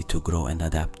ability to grow and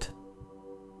adapt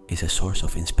is a source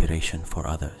of inspiration for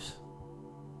others.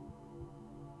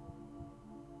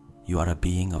 You are a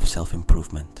being of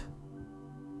self-improvement,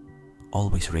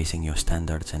 always raising your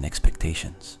standards and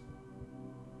expectations.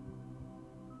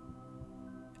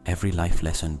 Every life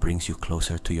lesson brings you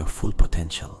closer to your full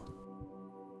potential.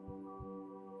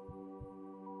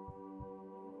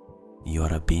 You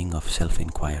are a being of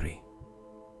self-inquiry,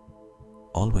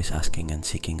 always asking and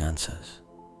seeking answers.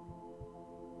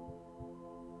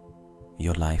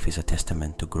 Your life is a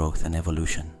testament to growth and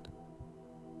evolution,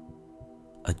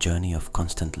 a journey of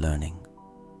constant learning.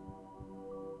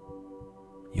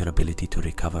 Your ability to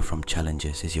recover from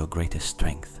challenges is your greatest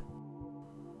strength.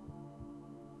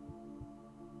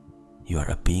 You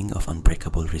are a being of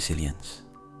unbreakable resilience.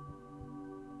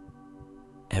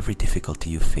 Every difficulty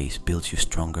you face builds you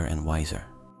stronger and wiser.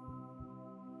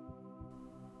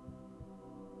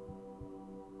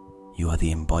 You are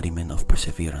the embodiment of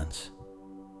perseverance.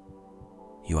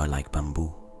 You are like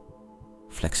bamboo,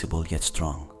 flexible yet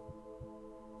strong,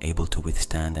 able to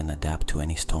withstand and adapt to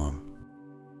any storm.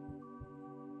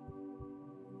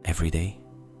 Every day,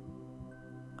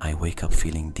 I wake up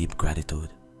feeling deep gratitude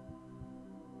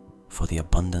for the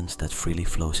abundance that freely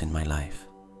flows in my life,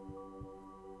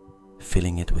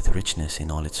 filling it with richness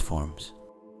in all its forms.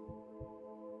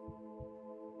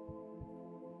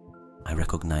 I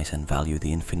recognize and value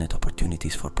the infinite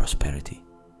opportunities for prosperity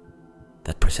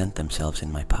that present themselves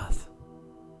in my path,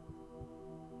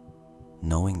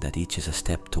 knowing that each is a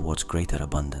step towards greater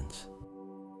abundance.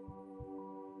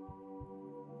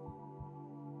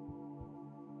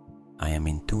 I am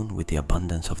in tune with the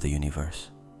abundance of the universe,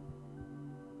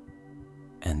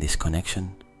 and this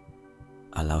connection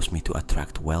allows me to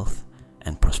attract wealth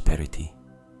and prosperity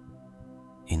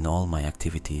in all my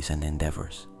activities and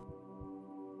endeavors.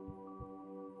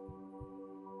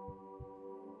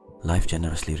 Life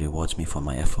generously rewards me for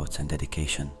my efforts and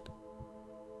dedication,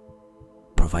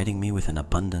 providing me with an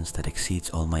abundance that exceeds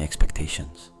all my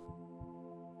expectations.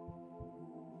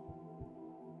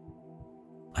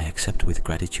 I accept with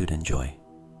gratitude and joy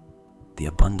the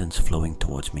abundance flowing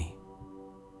towards me,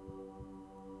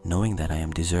 knowing that I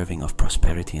am deserving of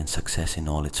prosperity and success in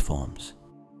all its forms.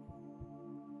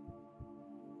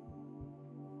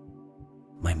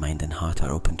 My mind and heart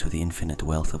are open to the infinite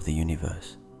wealth of the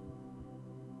universe,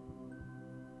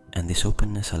 and this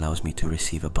openness allows me to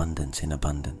receive abundance in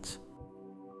abundance.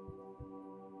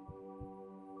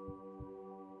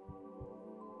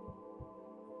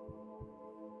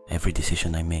 Every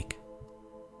decision I make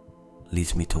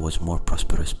leads me towards more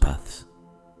prosperous paths,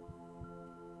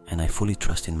 and I fully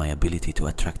trust in my ability to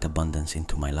attract abundance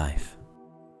into my life.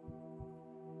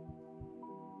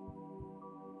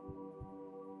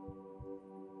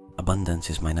 Abundance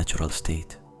is my natural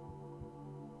state,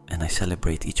 and I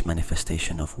celebrate each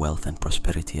manifestation of wealth and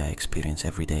prosperity I experience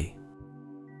every day.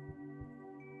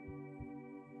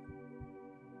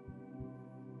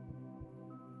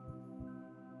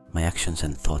 My actions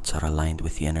and thoughts are aligned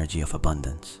with the energy of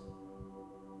abundance,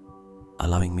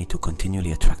 allowing me to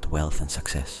continually attract wealth and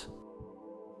success.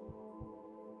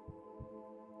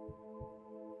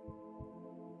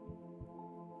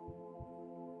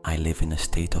 I live in a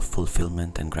state of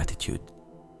fulfillment and gratitude,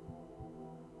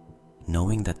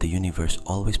 knowing that the universe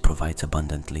always provides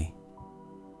abundantly,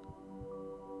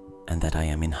 and that I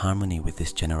am in harmony with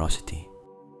this generosity.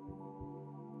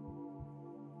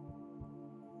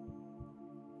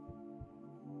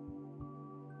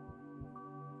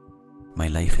 My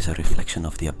life is a reflection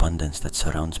of the abundance that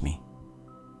surrounds me,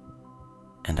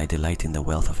 and I delight in the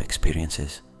wealth of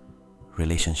experiences,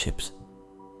 relationships,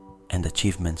 and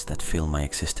achievements that fill my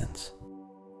existence.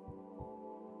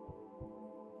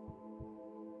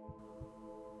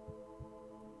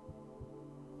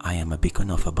 I am a beacon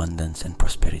of abundance and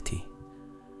prosperity,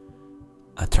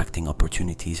 attracting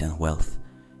opportunities and wealth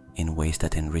in ways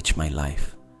that enrich my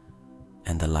life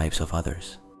and the lives of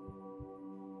others.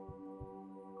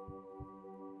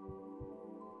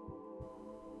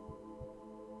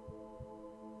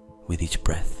 With each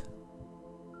breath,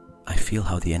 I feel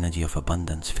how the energy of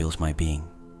abundance fills my being,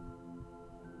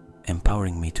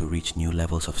 empowering me to reach new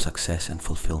levels of success and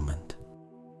fulfillment.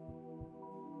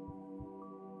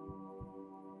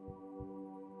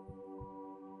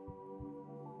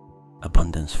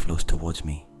 Abundance flows towards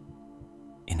me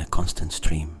in a constant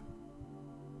stream,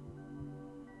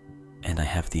 and I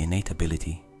have the innate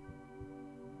ability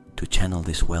to channel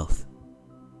this wealth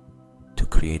to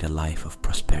create a life of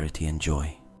prosperity and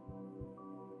joy.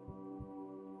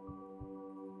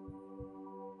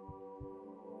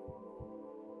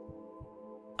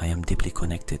 I am deeply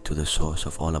connected to the source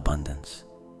of all abundance,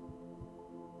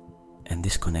 and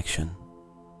this connection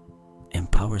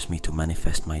empowers me to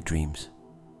manifest my dreams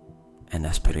and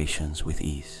aspirations with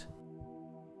ease.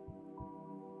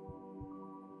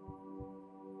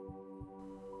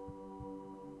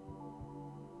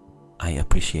 I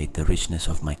appreciate the richness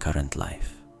of my current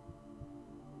life,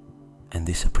 and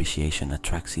this appreciation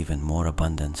attracts even more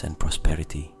abundance and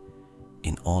prosperity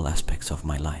in all aspects of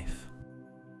my life.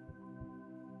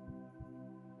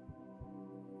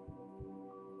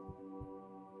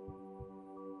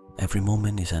 Every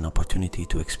moment is an opportunity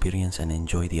to experience and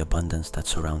enjoy the abundance that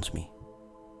surrounds me,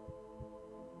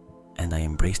 and I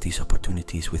embrace these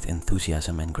opportunities with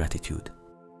enthusiasm and gratitude.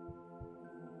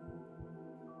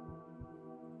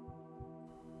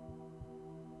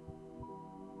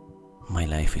 My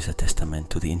life is a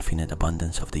testament to the infinite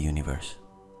abundance of the universe,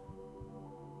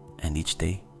 and each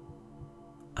day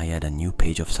I add a new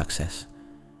page of success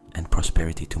and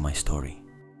prosperity to my story.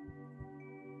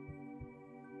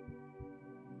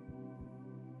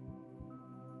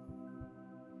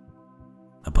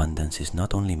 Abundance is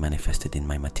not only manifested in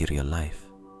my material life,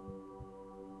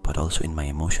 but also in my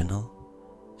emotional,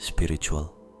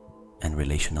 spiritual, and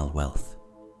relational wealth,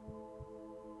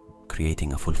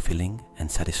 creating a fulfilling and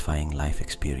satisfying life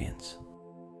experience.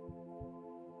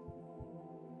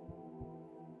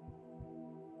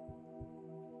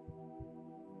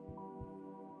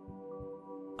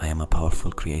 I am a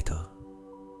powerful creator,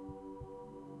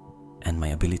 and my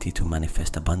ability to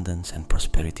manifest abundance and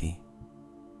prosperity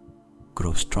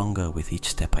grows stronger with each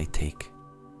step I take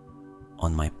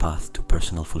on my path to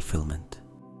personal fulfillment.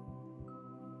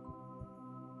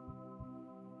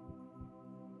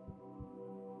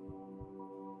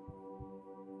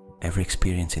 Every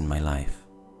experience in my life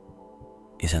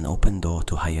is an open door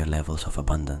to higher levels of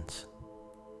abundance,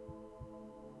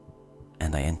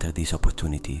 and I enter these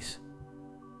opportunities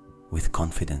with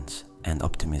confidence and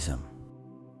optimism.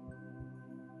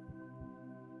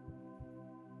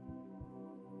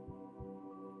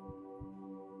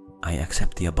 I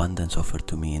accept the abundance offered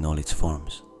to me in all its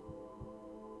forms,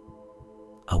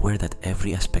 aware that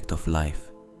every aspect of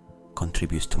life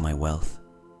contributes to my wealth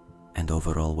and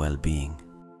overall well-being.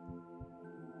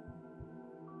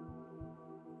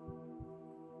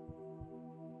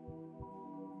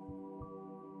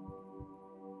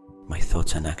 My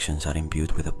thoughts and actions are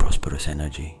imbued with a prosperous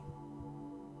energy,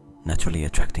 naturally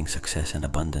attracting success and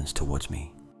abundance towards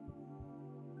me.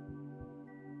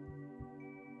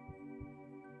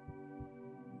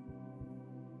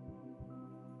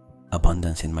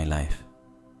 Abundance in my life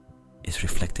is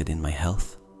reflected in my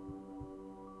health,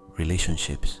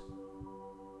 relationships,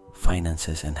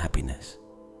 finances, and happiness,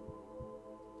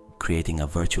 creating a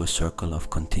virtuous circle of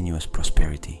continuous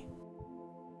prosperity.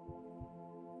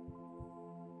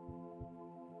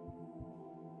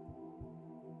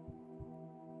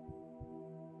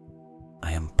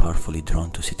 I am powerfully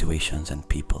drawn to situations and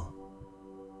people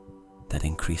that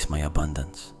increase my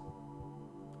abundance,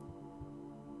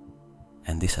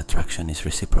 and this attraction is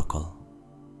reciprocal,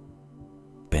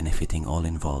 benefiting all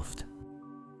involved.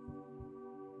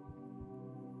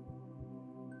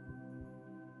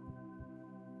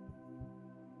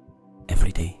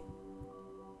 Every day,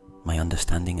 my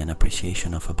understanding and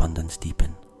appreciation of abundance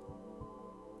deepen,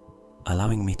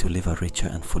 allowing me to live a richer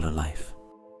and fuller life.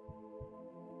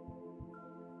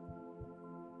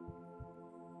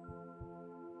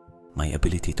 My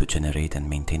ability to generate and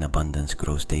maintain abundance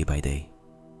grows day by day,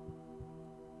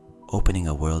 opening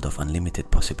a world of unlimited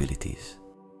possibilities.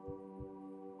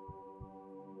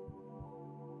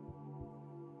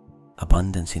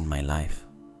 Abundance in my life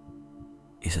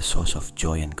is a source of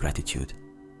joy and gratitude,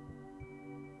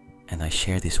 and I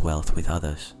share this wealth with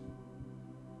others,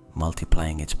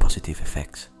 multiplying its positive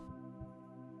effects.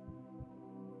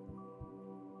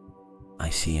 I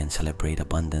see and celebrate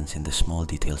abundance in the small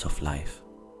details of life,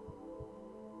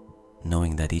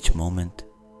 knowing that each moment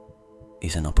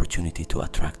is an opportunity to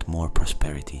attract more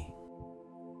prosperity.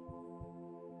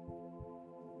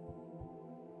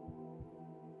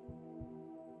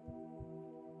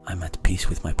 I'm at peace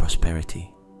with my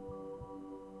prosperity,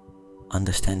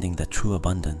 understanding that true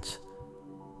abundance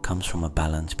comes from a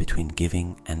balance between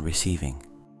giving and receiving.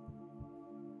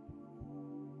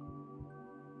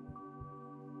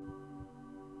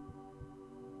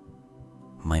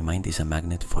 My mind is a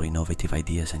magnet for innovative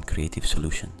ideas and creative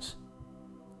solutions,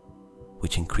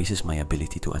 which increases my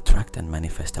ability to attract and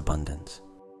manifest abundance.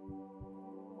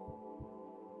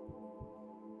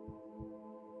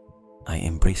 I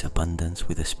embrace abundance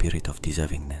with a spirit of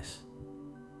deservingness,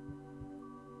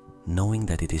 knowing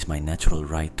that it is my natural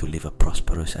right to live a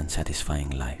prosperous and satisfying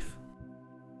life.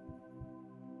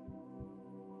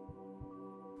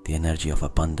 The energy of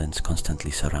abundance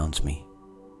constantly surrounds me,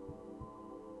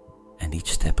 and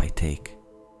each step I take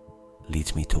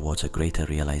leads me towards a greater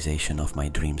realization of my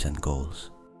dreams and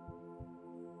goals.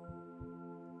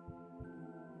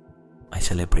 I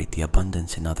celebrate the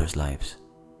abundance in others' lives,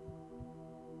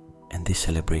 and this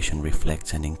celebration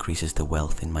reflects and increases the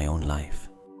wealth in my own life.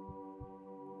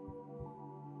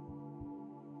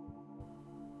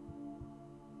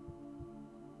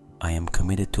 I am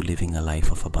committed to living a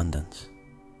life of abundance,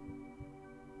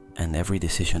 and every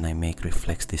decision I make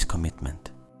reflects this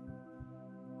commitment.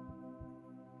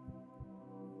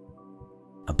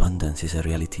 Abundance is a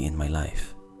reality in my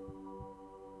life,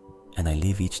 and I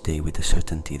live each day with the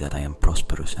certainty that I am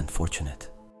prosperous and fortunate.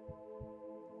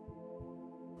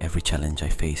 Every challenge I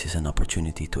face is an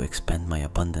opportunity to expand my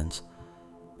abundance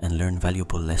and learn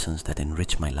valuable lessons that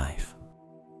enrich my life.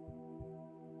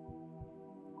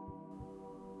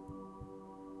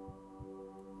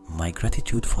 My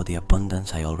gratitude for the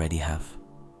abundance I already have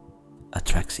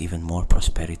attracts even more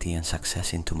prosperity and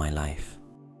success into my life.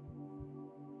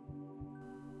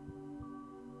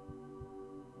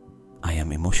 I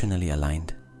am emotionally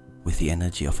aligned with the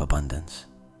energy of abundance,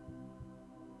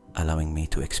 allowing me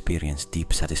to experience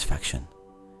deep satisfaction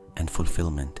and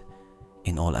fulfillment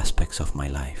in all aspects of my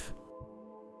life.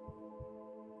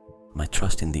 My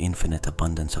trust in the infinite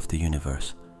abundance of the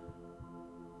universe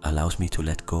allows me to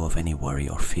let go of any worry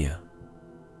or fear,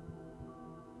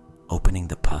 opening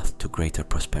the path to greater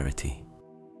prosperity.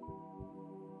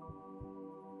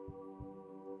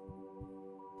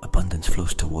 Abundance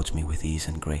flows towards me with ease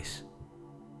and grace,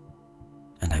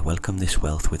 and I welcome this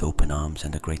wealth with open arms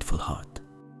and a grateful heart.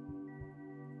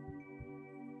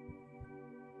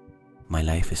 My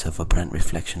life is a vibrant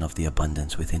reflection of the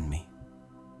abundance within me,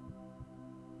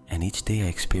 and each day I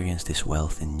experience this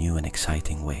wealth in new and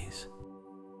exciting ways.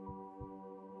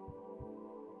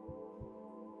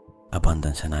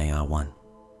 Abundance and I are one.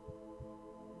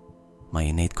 My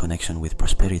innate connection with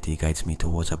prosperity guides me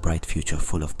towards a bright future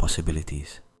full of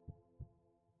possibilities.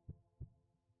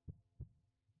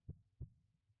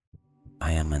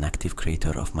 I am an active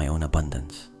creator of my own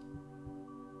abundance,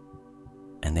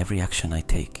 and every action I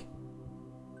take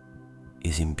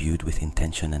is imbued with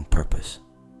intention and purpose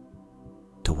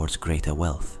towards greater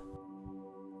wealth.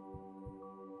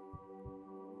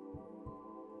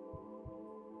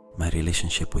 My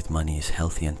relationship with money is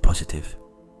healthy and positive,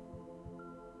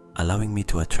 allowing me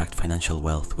to attract financial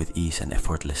wealth with ease and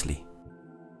effortlessly.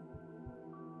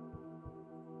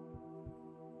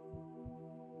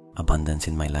 Abundance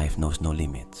in my life knows no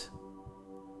limits.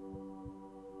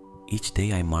 Each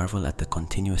day I marvel at the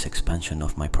continuous expansion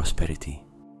of my prosperity.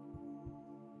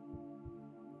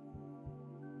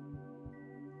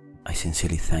 I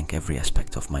sincerely thank every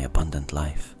aspect of my abundant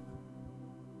life,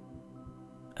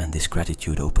 and this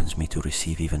gratitude opens me to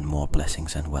receive even more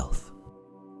blessings and wealth.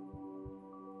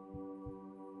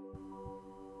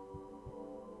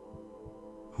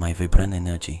 My vibrant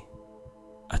energy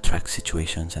attracts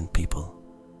situations and people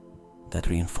that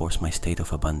reinforce my state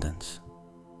of abundance,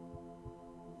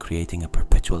 creating a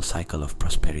perpetual cycle of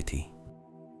prosperity.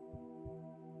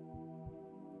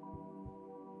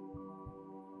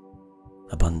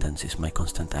 Abundance is my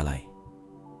constant ally,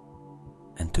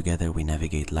 and together we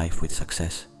navigate life with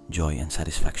success, joy, and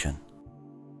satisfaction.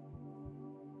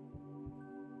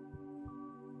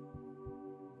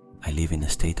 I live in a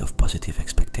state of positive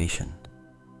expectation,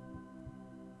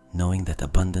 knowing that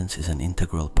abundance is an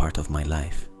integral part of my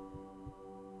life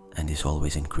and is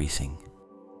always increasing.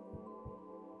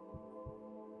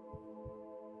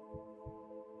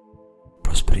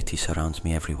 Prosperity surrounds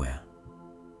me everywhere.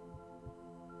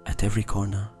 At every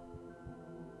corner,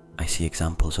 I see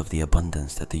examples of the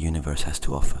abundance that the universe has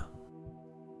to offer.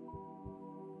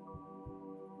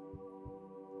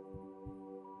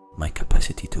 My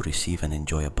capacity to receive and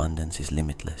enjoy abundance is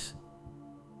limitless,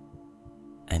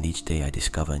 and each day I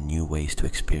discover new ways to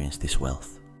experience this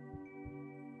wealth.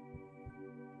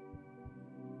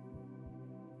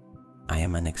 I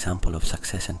am an example of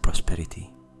success and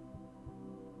prosperity,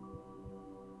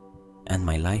 and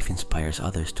my life inspires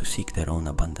others to seek their own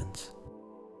abundance.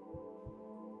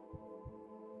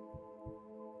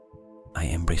 I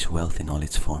embrace wealth in all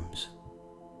its forms,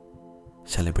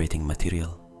 celebrating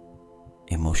material,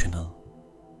 emotional,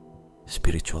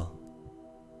 spiritual,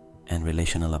 and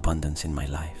relational abundance in my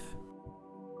life.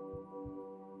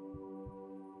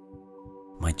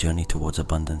 My journey towards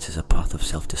abundance is a path of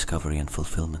self-discovery and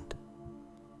fulfillment,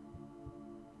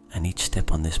 and each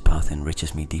step on this path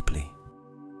enriches me deeply.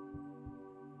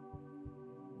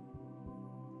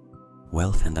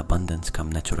 Wealth and abundance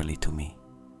come naturally to me.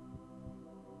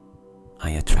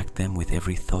 I attract them with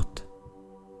every thought,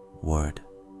 word,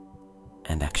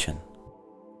 and action.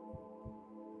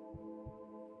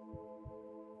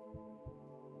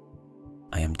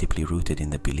 I am deeply rooted in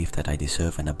the belief that I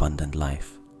deserve an abundant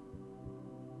life,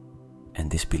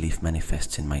 and this belief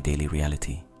manifests in my daily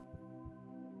reality.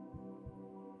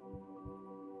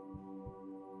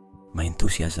 My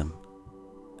enthusiasm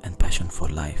and passion for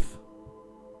life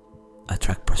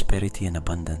attract prosperity and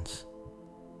abundance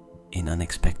in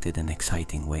unexpected and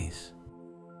exciting ways.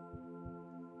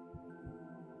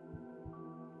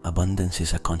 Abundance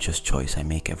is a conscious choice I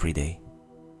make every day,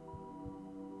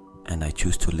 and I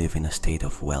choose to live in a state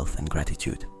of wealth and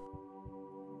gratitude.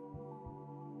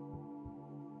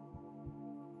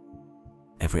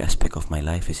 Every aspect of my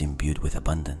life is imbued with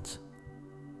abundance,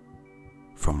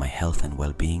 from my health and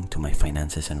well-being to my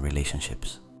finances and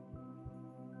relationships.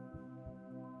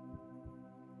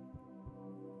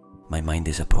 My mind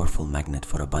is a powerful magnet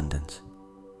for abundance.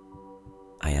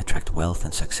 I attract wealth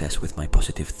and success with my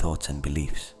positive thoughts and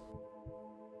beliefs.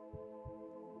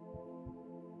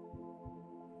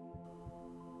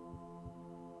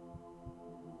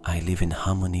 I live in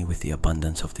harmony with the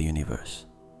abundance of the universe,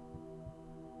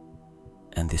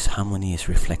 and this harmony is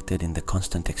reflected in the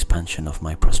constant expansion of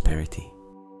my prosperity.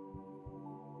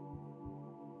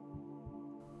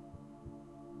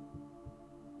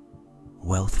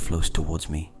 Wealth flows towards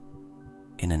me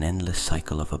in an endless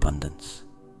cycle of abundance,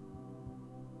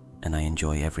 and I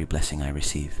enjoy every blessing I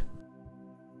receive.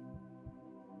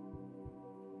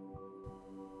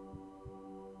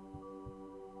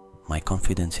 My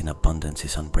confidence in abundance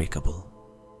is unbreakable,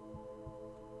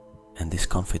 and this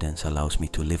confidence allows me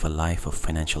to live a life of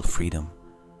financial freedom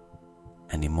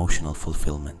and emotional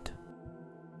fulfillment.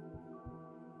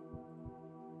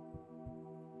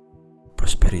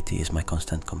 Prosperity is my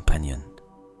constant companion,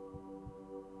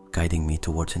 guiding me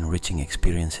towards enriching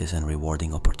experiences and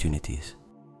rewarding opportunities.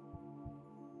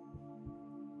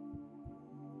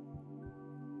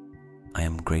 I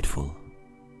am grateful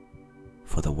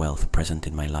for the wealth present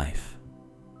in my life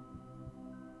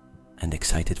and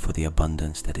excited for the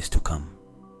abundance that is to come.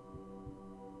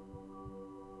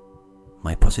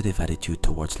 My positive attitude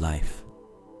towards life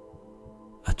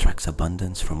attracts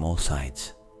abundance from all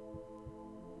sides,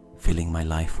 filling my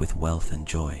life with wealth and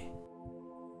joy.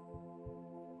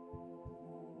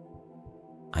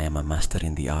 I am a master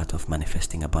in the art of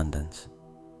manifesting abundance,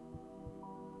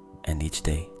 and each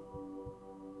day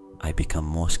I become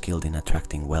more skilled in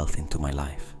attracting wealth into my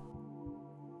life.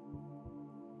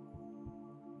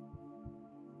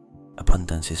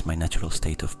 Abundance is my natural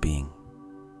state of being.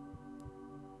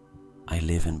 I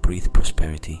live and breathe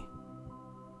prosperity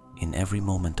in every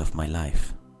moment of my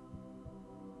life.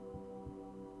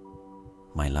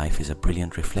 My life is a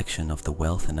brilliant reflection of the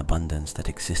wealth and abundance that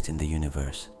exist in the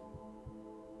universe,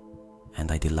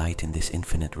 and I delight in this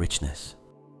infinite richness.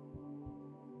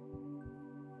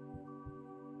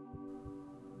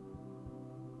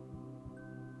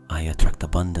 I attract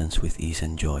abundance with ease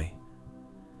and joy,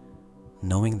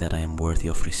 knowing that I am worthy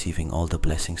of receiving all the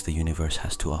blessings the universe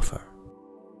has to offer.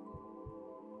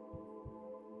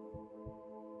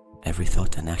 Every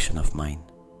thought and action of mine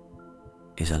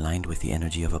is aligned with the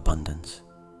energy of abundance,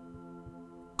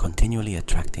 continually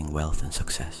attracting wealth and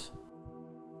success.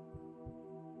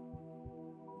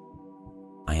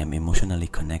 I am emotionally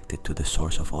connected to the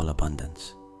source of all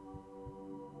abundance,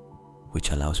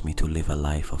 which allows me to live a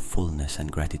life of fullness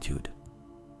and gratitude.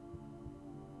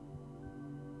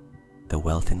 The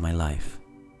wealth in my life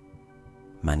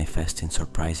manifests in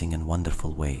surprising and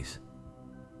wonderful ways,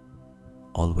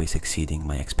 always exceeding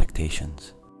my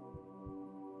expectations.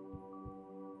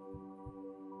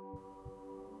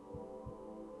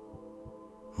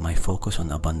 My focus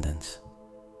on abundance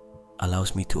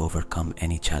allows me to overcome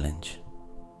any challenge,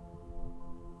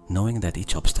 knowing that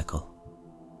each obstacle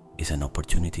is an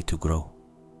opportunity to grow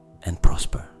and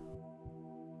prosper.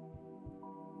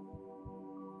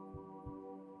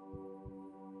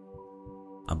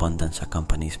 Abundance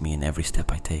accompanies me in every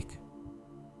step I take,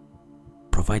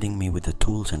 providing me with the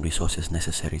tools and resources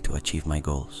necessary to achieve my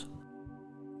goals.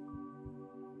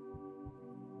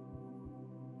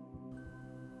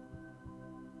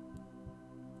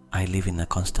 I live in a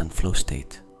constant flow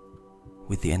state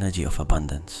with the energy of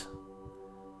abundance,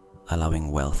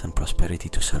 allowing wealth and prosperity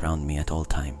to surround me at all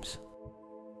times.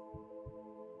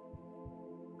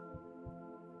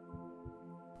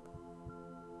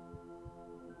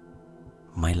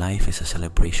 My life is a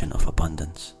celebration of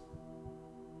abundance,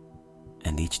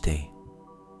 and each day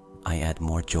I add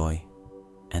more joy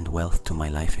and wealth to my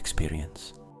life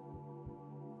experience.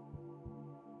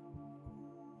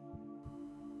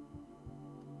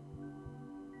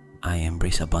 I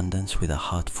embrace abundance with a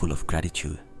heart full of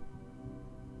gratitude,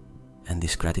 and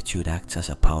this gratitude acts as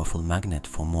a powerful magnet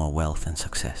for more wealth and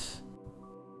success.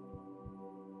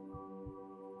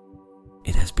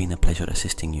 It has been a pleasure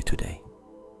assisting you today.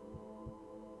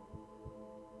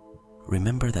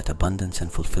 Remember that abundance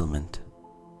and fulfillment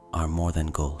are more than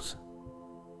goals.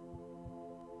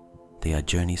 They are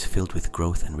journeys filled with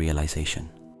growth and realization.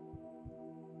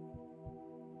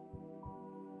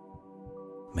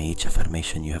 May each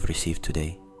affirmation you have received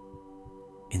today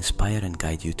inspire and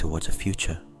guide you towards a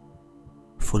future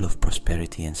full of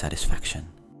prosperity and satisfaction.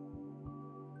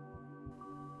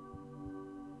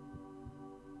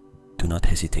 Do not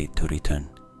hesitate to return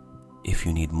if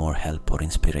you need more help or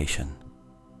inspiration.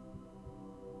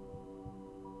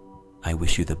 I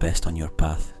wish you the best on your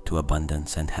path to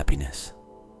abundance and happiness.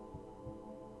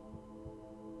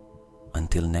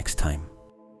 Until next time.